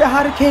Cena on the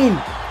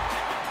Hurricane.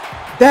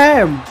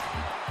 Damn.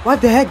 What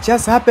the heck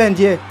just happened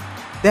here?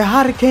 The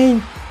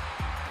Hurricane.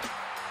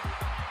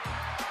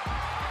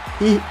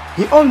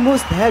 He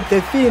almost had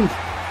the Fiend.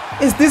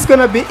 Is this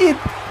gonna be it?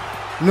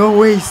 No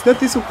ways. Not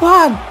this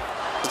one.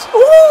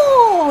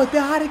 Oh,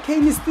 the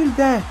Hurricane is still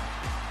there.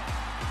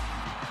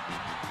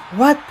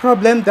 What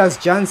problem does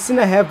John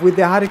Cena have with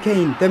the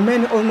Hurricane? The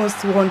man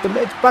almost won the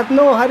match, but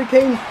no,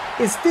 Hurricane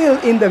is still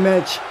in the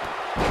match.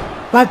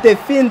 But the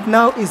Fiend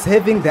now is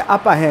having the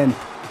upper hand.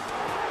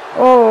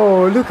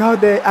 Oh, look how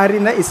the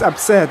arena is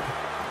upset.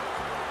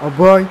 Oh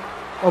boy,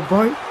 oh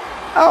boy.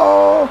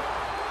 Oh,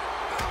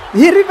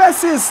 he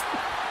reverses.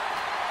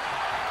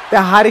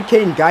 The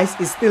Hurricane, guys,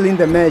 is still in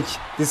the match.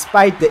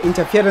 Despite the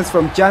interference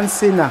from John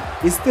Cena,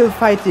 he's still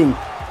fighting.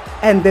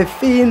 And the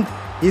Fiend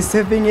is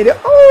having it.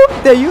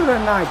 Oh, the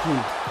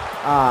Uranagi.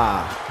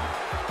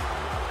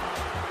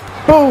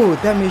 Oh,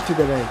 damage to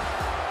the leg.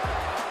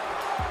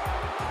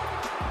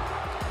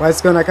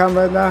 What's gonna come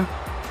right now?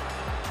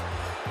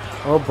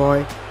 Oh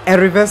boy, a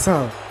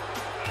reversal.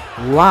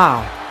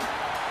 Wow.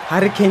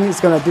 Hurricane is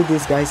gonna do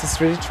this, guys.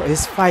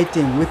 He's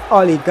fighting with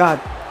all he got.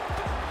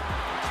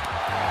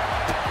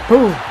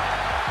 Boom.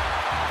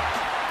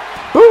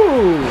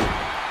 Boom.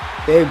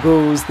 There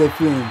goes the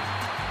Fiend.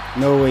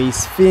 No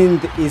ways.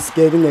 Fiend is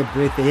getting a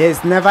breath. He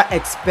has never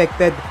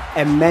expected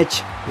a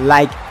match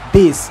like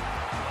this.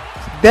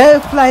 There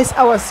flies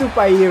our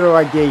superhero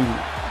again.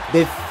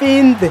 The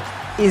Fiend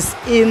is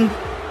in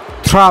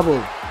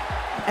trouble.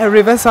 A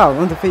reversal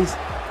on the face.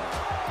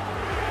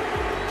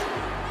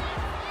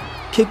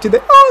 Kick to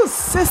the. Oh,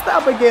 Sister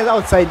Abigail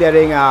outside the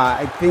ring.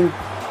 I think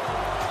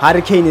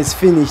Hurricane is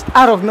finished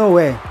out of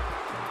nowhere.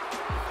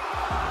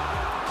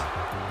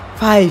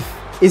 5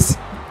 is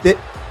the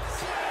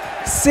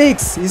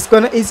 6.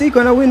 Is he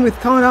gonna win with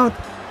count out?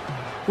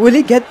 Will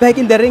he get back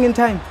in the ring in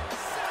time?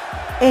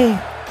 Hey,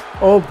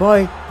 oh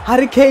boy,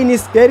 Hurricane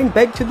is getting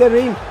back to the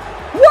ring.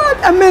 What?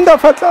 Amanda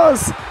of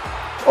applause.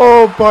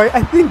 Oh boy,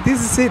 I think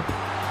this is it.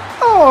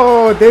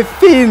 Oh, the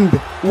Fiend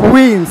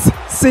wins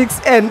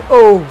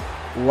 6-0.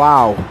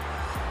 Wow.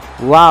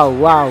 Wow,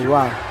 wow,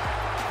 wow.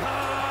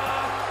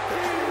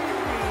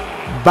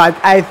 But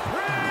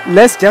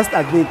let's just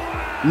admit,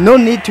 no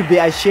need to be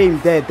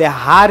ashamed there. The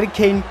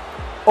Hurricane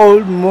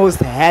almost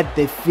had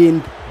the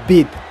Fiend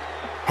beat.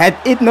 Had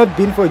it not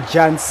been for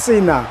John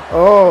Cena.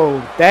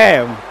 Oh,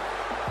 damn.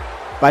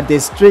 But the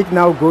streak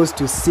now goes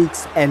to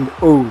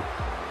 6-0.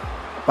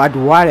 But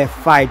what a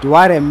fight,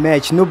 what a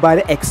match.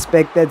 Nobody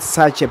expected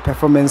such a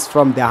performance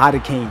from the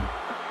Hurricane.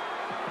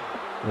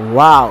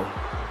 Wow.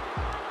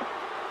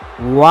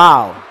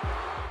 Wow.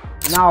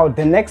 Now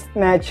the next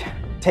match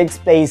takes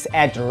place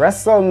at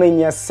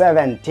WrestleMania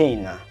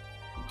 17.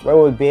 Where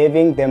we'll be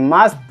having the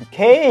Masked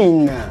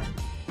Kane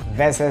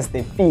versus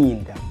the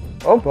Fiend.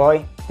 Oh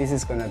boy, this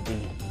is gonna be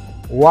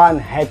one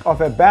heck of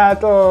a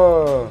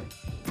battle.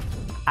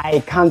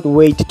 I can't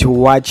wait to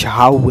watch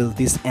how will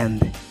this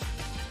end.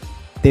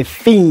 The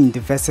Fiend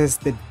versus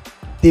the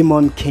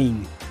Demon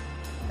Kane.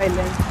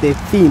 The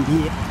Fiend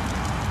here,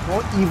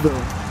 more evil.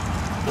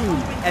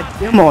 A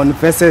demon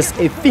versus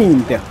a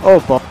Fiend. Oh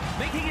boy.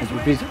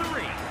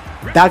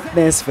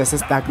 Darkness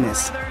versus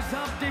darkness.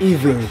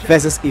 Evil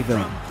versus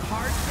evil.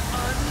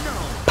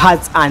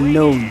 Parts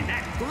unknown.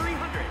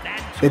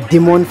 The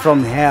demon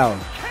from hell.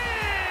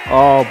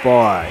 Oh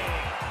boy.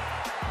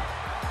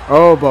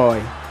 Oh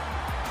boy.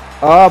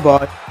 Oh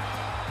boy.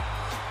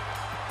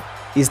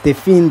 Is the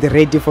Fiend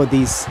ready for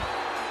this?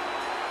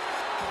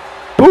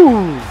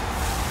 Boom!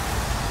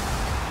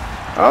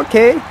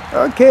 Okay,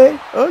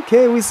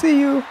 we see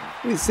you.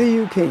 We see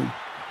you, Kane.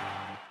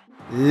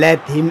 Let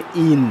him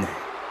in.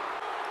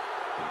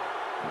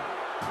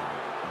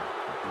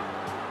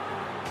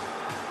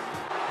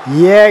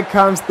 Here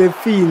comes the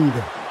Fiend.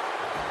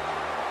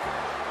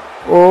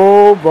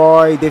 Oh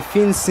boy, the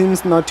Fiend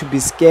seems not to be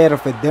scared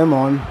of a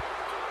demon.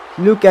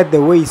 Look at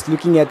the way he's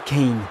looking at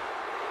Kane.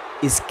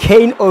 Is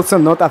Kane also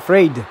not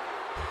afraid?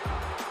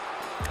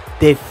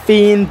 The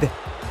Fiend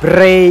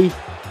Bray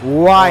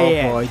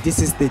Wyatt. Oh boy, this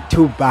is the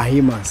two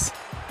behemoths.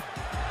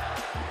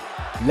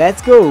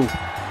 Let's go.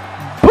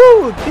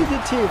 Boo!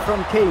 DDT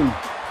from Kane.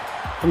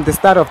 From the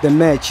start of the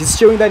match, he's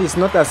showing that he's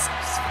not as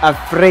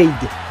afraid.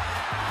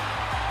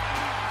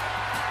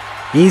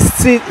 He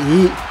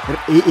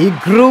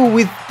grew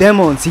with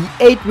demons. He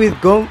ate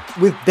with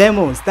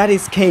demons. That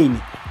is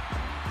Kane.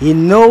 He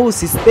knows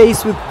he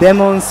stays with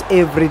demons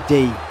every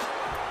day.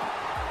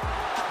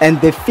 And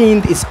the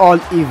Fiend is all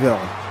evil.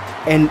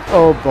 And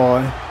oh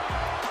boy,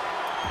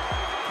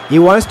 he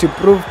wants to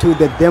prove to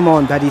the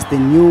demon that is the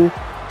new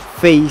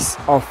face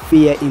of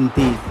fear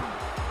indeed.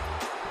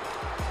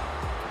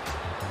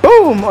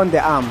 Boom on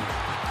the arm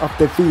of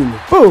the Fiend.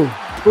 Boom,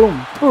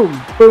 boom,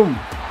 boom, boom.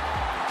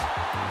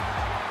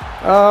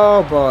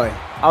 Oh boy,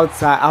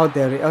 outside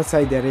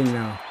the ring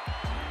now.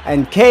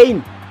 And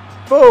Kane,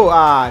 boom,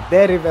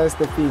 they reverse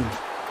the Fiend.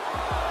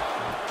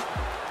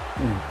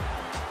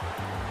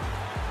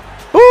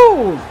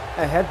 Boom,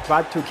 a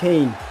headbutt to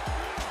Kane.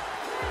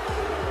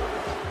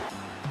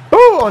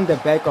 Boom on the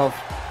back of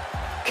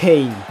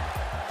Kane.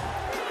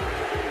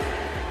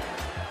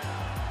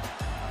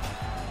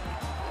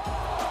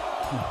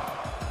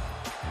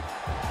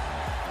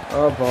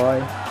 Oh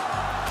boy.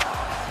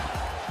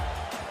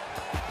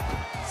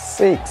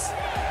 6.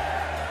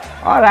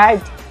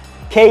 Alright,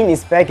 Kane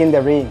is back in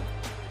the ring.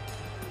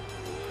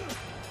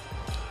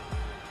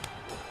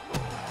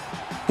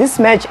 This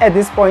match at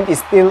this point is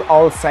still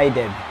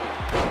all-sided.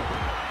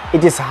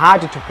 It is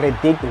hard to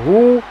predict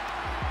who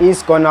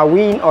is gonna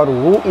win or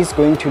who is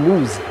going to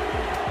lose.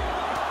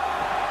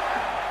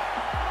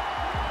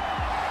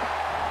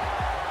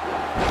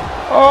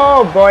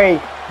 Oh boy,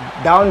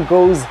 down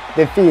goes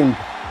the Fiend.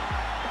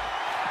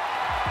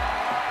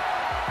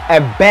 A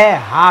bear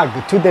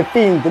hug to the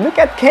Fiend. Look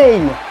at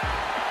Kane.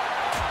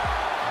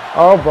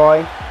 Oh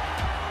boy.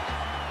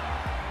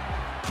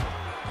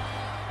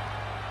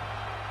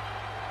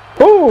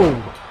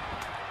 Boom.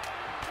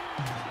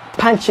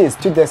 Punches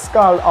to the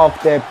skull of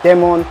the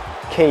demon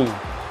Kane.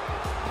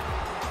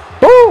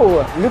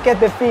 Boom. Look at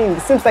the Fiend.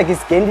 Seems like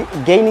he's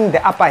gaining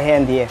the upper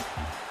hand here.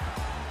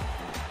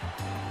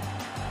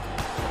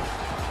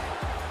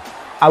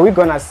 Are we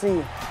gonna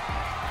see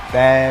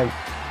the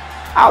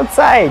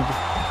outside?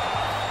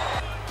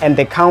 And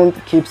the count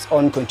keeps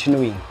on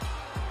continuing.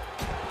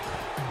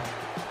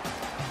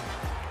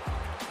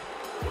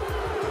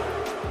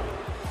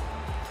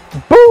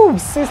 Boom!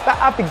 Sister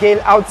Abigail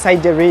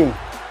outside the ring.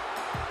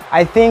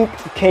 I think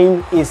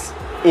Kane is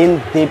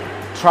in deep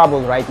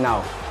trouble right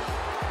now.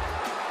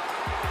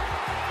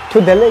 To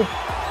the leg.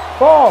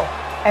 Oh,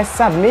 a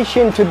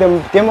submission to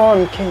the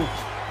demon Kane.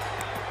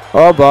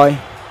 Oh boy.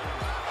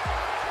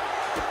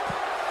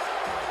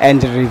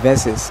 And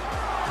reverses.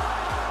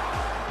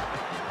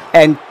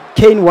 And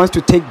Kane wants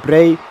to take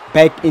Bray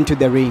back into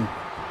the ring.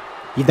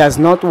 He does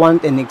not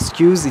want an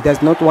excuse. He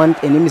does not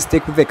want any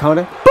mistake with the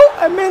counter.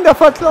 Boom! Amanda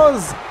for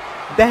close.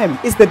 Damn,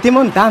 is the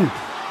demon done?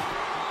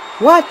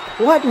 What?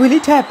 What will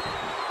it happen?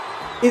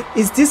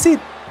 Is this it?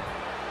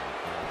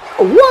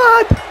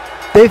 What?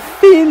 The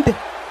Fiend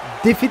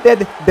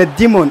defeated the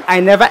demon. I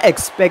never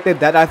expected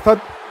that. I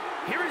thought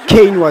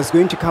Kane was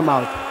going to come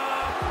out.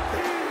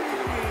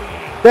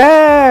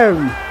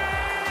 Damn!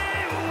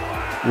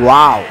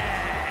 Wow.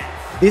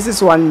 This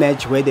is one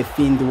match where the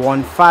Fiend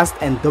won fast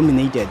and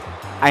dominated.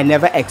 I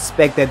never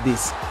expected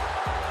this.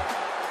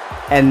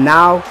 And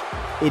now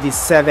it is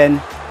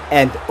 7-0.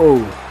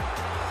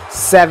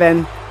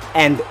 7-0.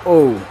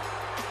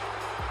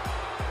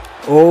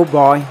 Oh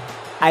boy,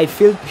 I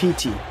feel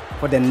pity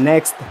for the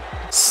next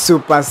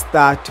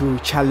superstar to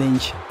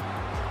challenge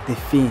the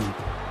Fiend.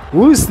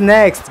 Who's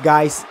next,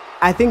 guys?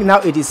 I think now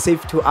it is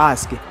safe to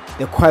ask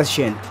the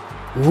question,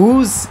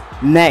 who's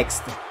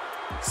next?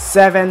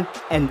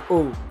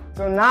 7-0.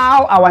 So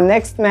now our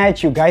next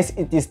match, you guys,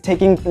 it is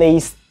taking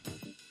place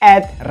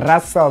at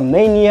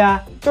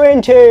WrestleMania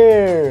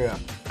 20.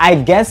 I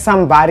guess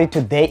somebody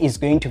today is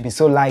going to be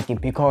so lucky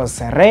because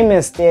Rey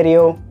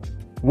Mysterio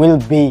will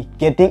be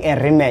getting a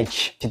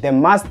rematch. The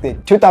Master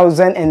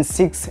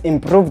 2006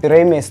 improved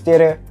Rey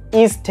Mysterio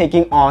is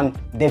taking on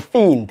the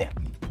Fiend.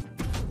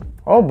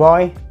 Oh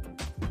boy.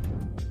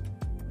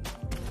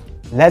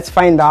 Let's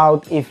find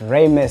out if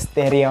Rey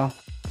Mysterio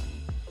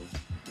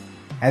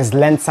has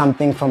learned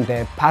something from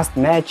the past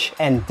match,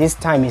 and this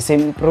time he's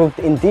improved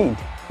indeed.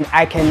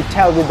 I can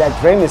tell you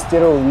that Rey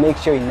Mysterio will make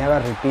sure he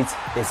never repeats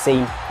the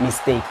same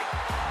mistake.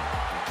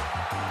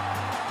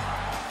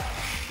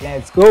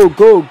 Let's go,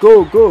 go,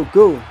 go, go,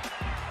 go.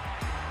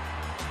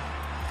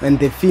 And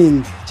the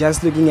Fiend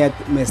just looking at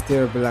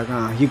Mysterio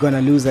like, you're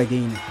gonna lose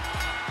again.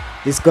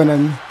 Is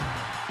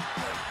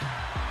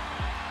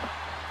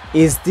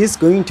this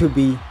going to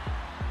be,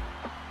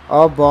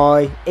 oh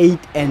boy,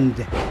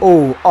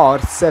 8-0 or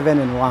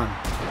 7-1?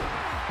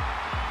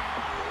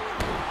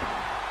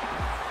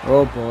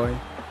 Oh boy.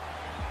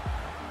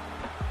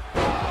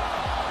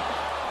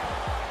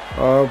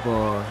 Oh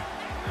boy.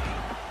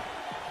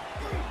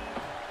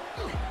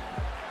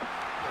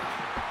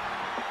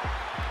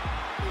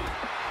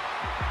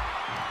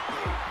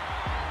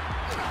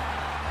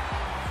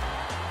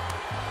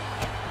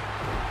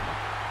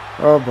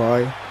 Oh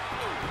boy.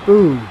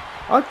 Ooh.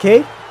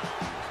 Okay.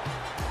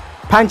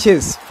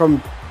 Punches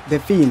from the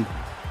Fiend.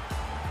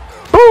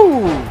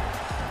 Boom!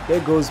 There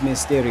goes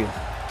Mysterio.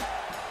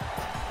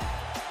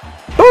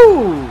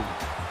 Boom!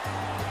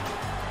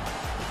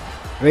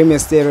 Rey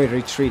Mysterio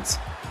retreats.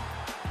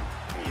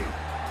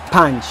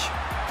 Punch.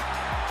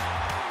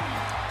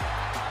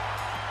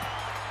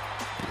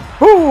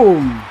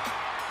 Boom!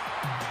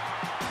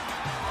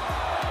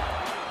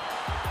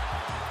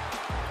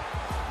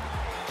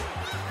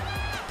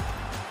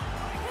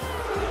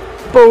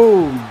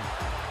 Boom!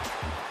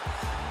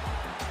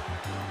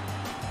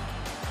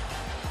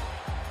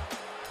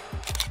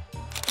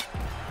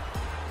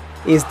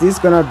 Is this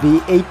gonna be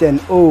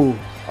 8-0?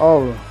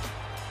 Oh,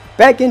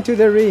 back into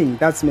the ring.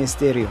 That's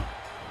Mysterio.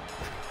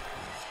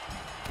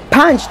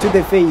 Punch to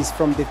the face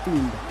from the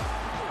Fiend.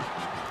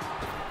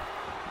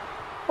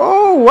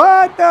 Oh,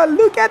 what?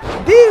 Look at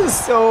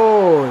this!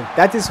 Oh,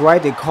 that is why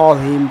they call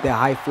him the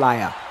High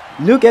Flyer.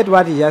 Look at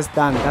what he has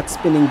done. That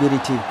spinning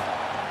DDT.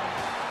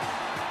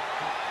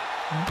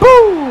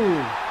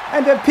 Boom!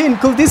 And the pin.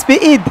 Could this be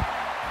it?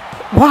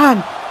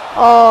 One.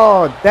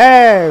 Oh,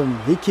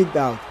 damn. He kicked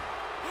out.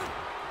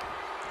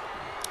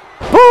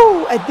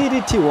 Boom! A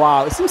DDT.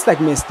 Wow. It seems like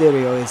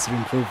Mysterio is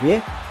improved,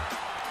 yeah?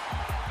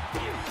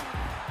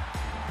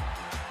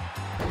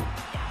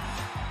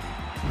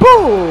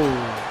 Boom!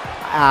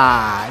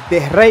 The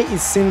Rey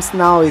seems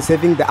now is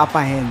having the upper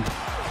hand.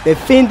 The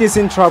Fiend is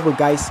in trouble,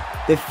 guys.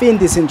 The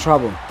Fiend is in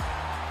trouble.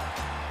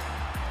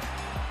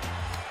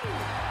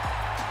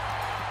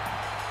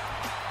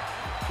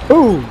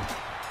 Boom!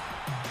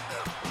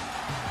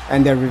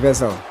 And the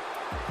reversal.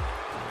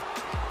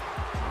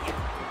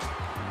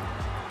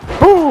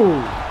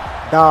 Boom!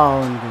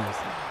 Down goes.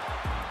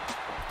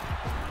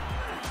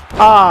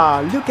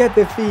 Look at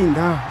the Fiend,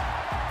 huh?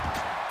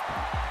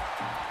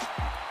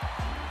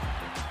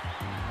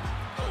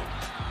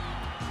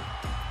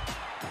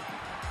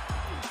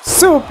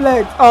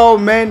 Suplex! Oh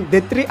man,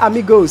 the three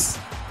amigos.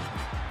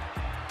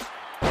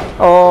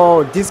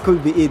 Oh, this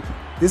could be it.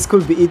 This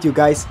could be it, you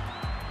guys.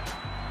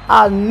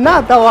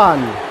 Another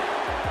one.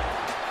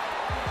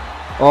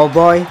 Oh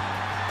boy.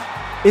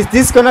 Is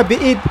this gonna be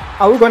it?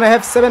 Are we gonna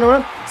have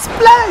 7-1?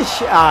 Splash!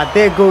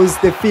 There goes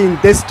the Fiend.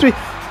 There's three.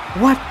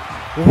 What?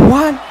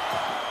 1,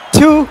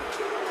 2.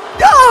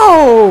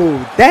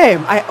 Oh!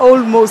 Damn, I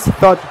almost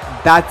thought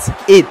that's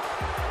it.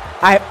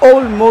 I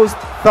almost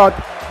thought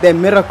the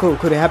miracle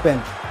could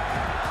happen.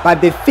 But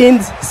the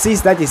Fiend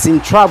sees that he's in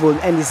trouble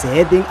and is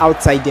heading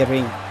outside the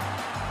ring.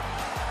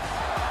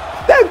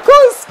 There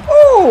goes.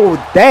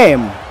 Oh,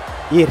 damn.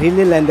 He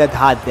really landed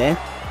hard there.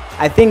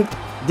 I think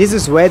this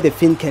is where the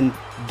Fiend can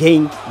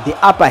gain the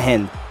upper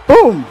hand.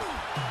 Boom.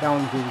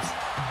 Down goes.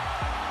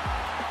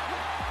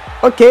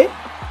 Okay.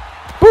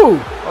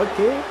 Boom.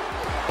 Okay.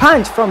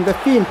 Punch from the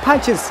Fiend.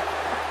 Punches.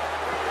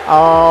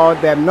 Oh,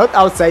 they're not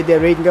outside the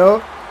ring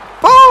though.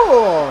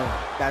 Boom.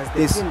 That's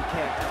this.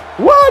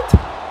 What?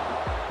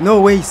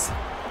 No ways.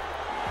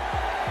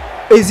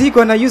 Is he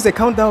gonna use a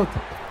count out?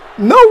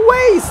 No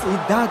ways. He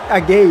did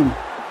again.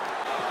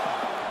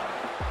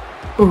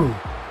 Ooh.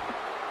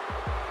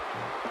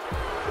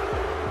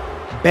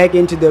 Back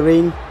into the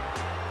ring.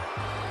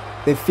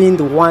 The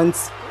Fiend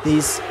wants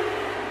this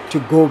to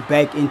go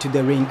back into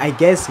the ring. I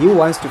guess he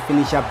wants to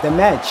finish up the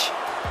match.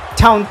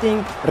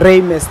 Taunting Rey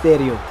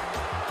Mysterio.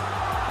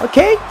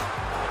 Okay.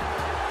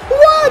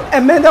 What?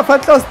 Amanda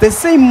Fatlos, the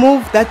same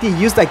move that he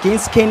used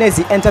against Kane as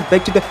he entered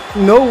back to the...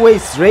 No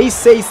ways. Rey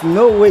says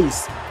no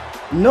ways.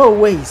 No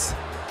ways.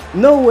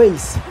 No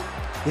ways.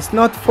 He's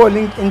not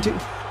falling into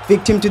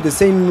victim to the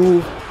same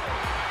move.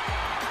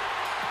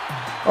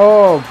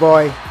 Oh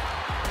boy.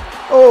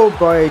 Oh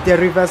boy, the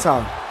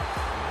reversal.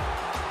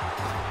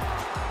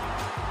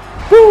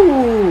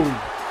 Boom!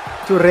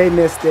 To Rey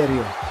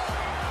Mysterio.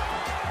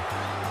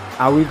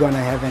 Are we gonna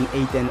have an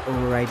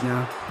 8-0 right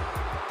now?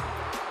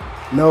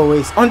 No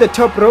ways. On the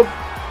top rope.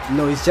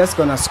 No, he's just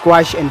gonna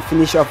squash and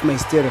finish off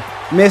Mysterio.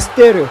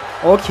 Mysterio.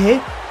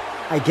 Okay.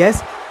 I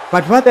guess.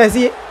 But what does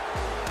he...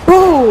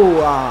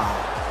 Boom!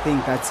 I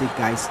think that's it,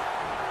 guys.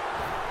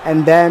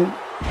 And then...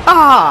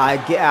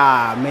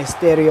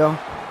 Mysterio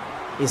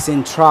is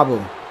in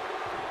trouble.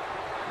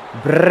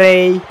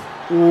 Bray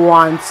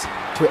wants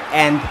to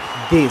end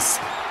this.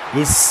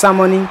 He's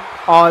summoning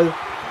all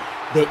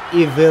the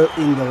evil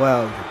in the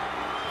world,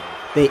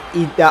 the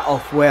eater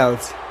of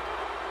worlds.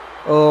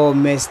 Oh,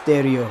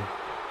 Mysterio,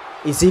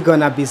 is he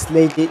gonna be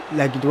slated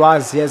like it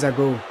was years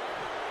ago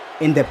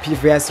in the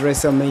previous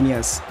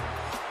WrestleManias?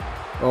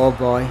 Oh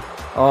boy,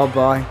 oh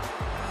boy,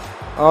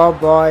 oh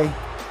boy,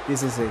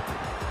 this is it.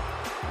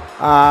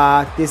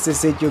 This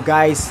is it, you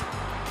guys.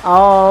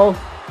 Oh,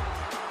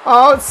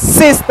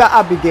 Sister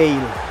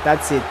Abigail.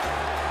 That's it.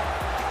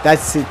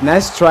 That's it.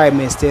 Nice try,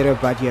 Mysterio,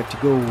 but you have to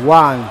go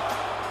 1,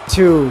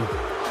 2.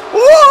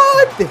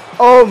 What?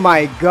 Oh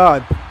my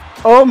god.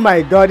 Oh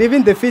my god.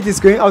 Even the feet is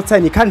going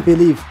outside. You can't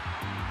believe.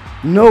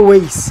 No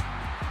ways.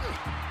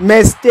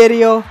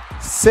 Mysterio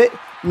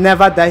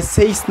never die.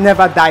 Says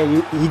never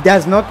die. He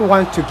does not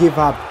want to give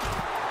up.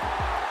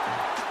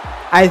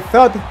 I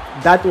thought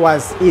that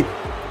was it.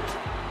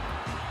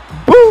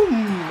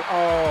 Boom!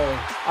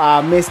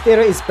 Oh,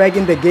 Mysterio is back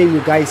in the game,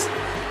 you guys.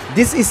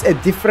 This is a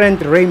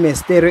different Rey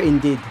Mysterio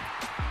indeed.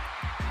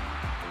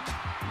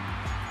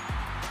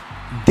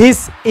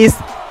 This is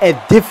a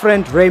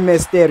different Rey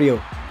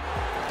Mysterio.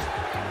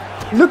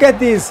 Look at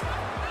this.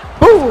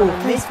 Boom!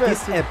 This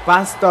is a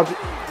bus stop.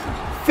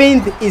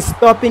 Fiend is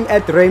stopping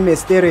at Rey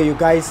Mysterio, you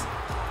guys.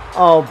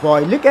 Oh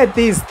boy, look at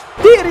this.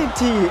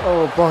 DDT.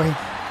 Oh boy.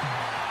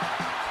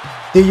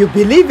 Do you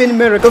believe in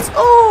miracles?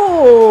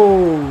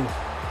 Oh!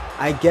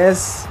 I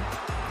guess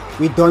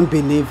we don't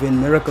believe in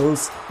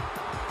miracles.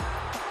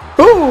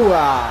 Ooh,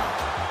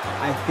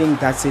 I think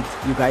that's it,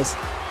 you guys.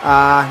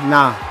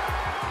 Nah.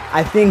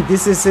 I think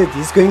this is it.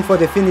 He's going for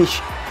the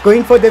finish.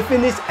 Going for the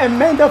finish.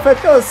 Amanda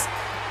Fetos.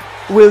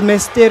 Will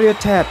Mysterio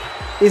tap?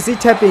 Is he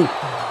tapping?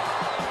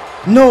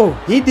 No,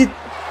 he did.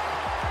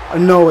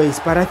 No ways,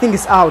 but I think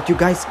it's out, you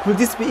guys. Could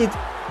this be it?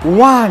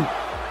 1,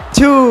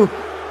 2.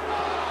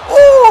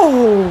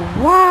 Oh,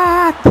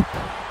 what?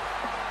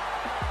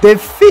 The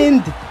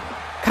Fiend.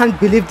 Can't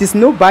believe this.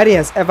 Nobody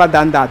has ever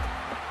done that.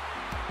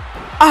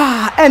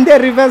 And a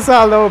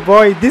reversal. Oh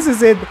boy, this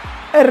is it.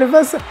 A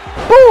reversal.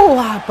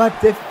 Oh,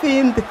 but the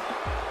Fiend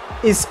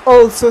is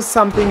also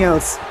something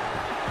else.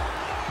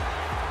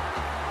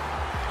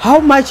 How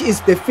much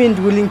is the Fiend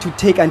willing to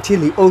take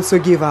until he also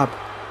give up?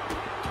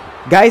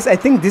 Guys, I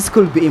think this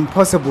could be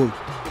impossible.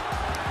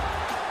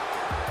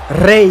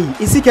 Rey,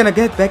 is he gonna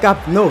get back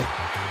up? No.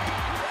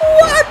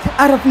 What?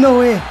 Out of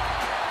nowhere.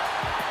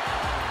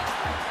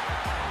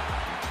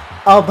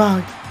 Oh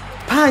boy.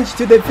 Punch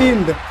to the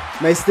Fiend.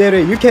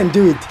 Mysterio, you can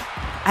do it.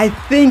 I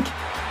think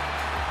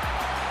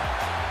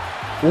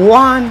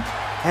one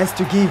has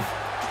to give.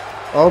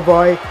 Oh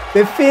boy.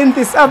 The Fiend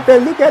is up there.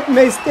 Look at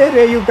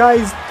Mysterio, you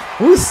guys.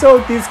 Who saw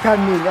this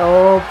coming?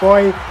 Oh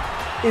boy.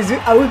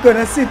 Are we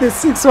gonna see the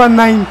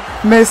 619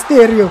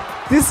 Mysterio?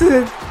 This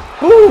is it.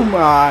 Boom.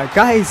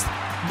 Guys,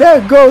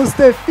 there goes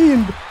the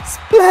Fiend.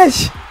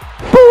 Splash.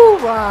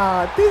 Boom.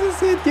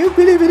 This is it. You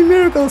believe in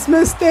miracles?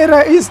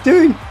 Mysterio is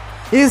doing.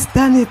 He's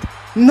done it.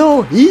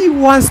 No, he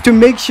wants to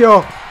make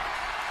sure.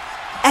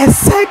 A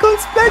second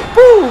splash.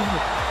 Boom.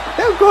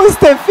 There goes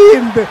the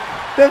Fiend.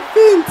 The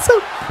Fiend.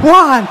 So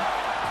 1,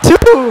 2,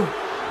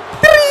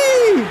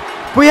 3.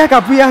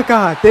 Booyaka,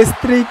 booyaka. The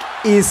streak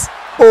is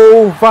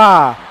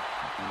over.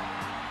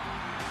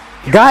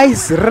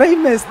 Guys, Rey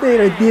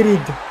Mysterio did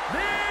it.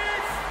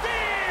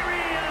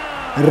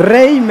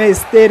 Rey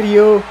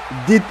Mysterio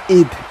did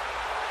it.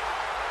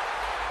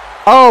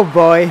 Oh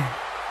boy.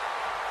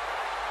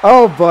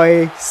 Oh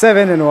boy,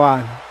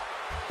 7-1.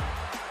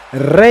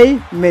 Rey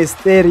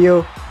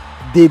Mysterio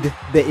did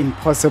the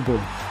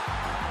impossible.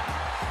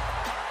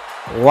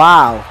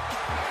 Wow.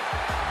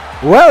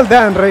 Well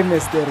done, Rey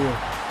Mysterio.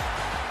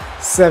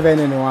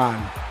 7-1.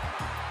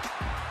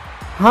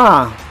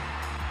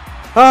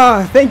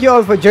 Thank you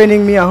all for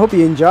joining me. I hope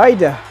you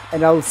enjoyed.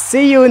 And I'll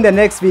see you in the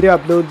next video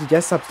upload.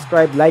 Just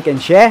subscribe, like,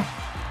 and share.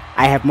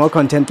 I have more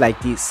content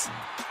like this.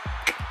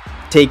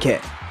 Take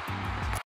care.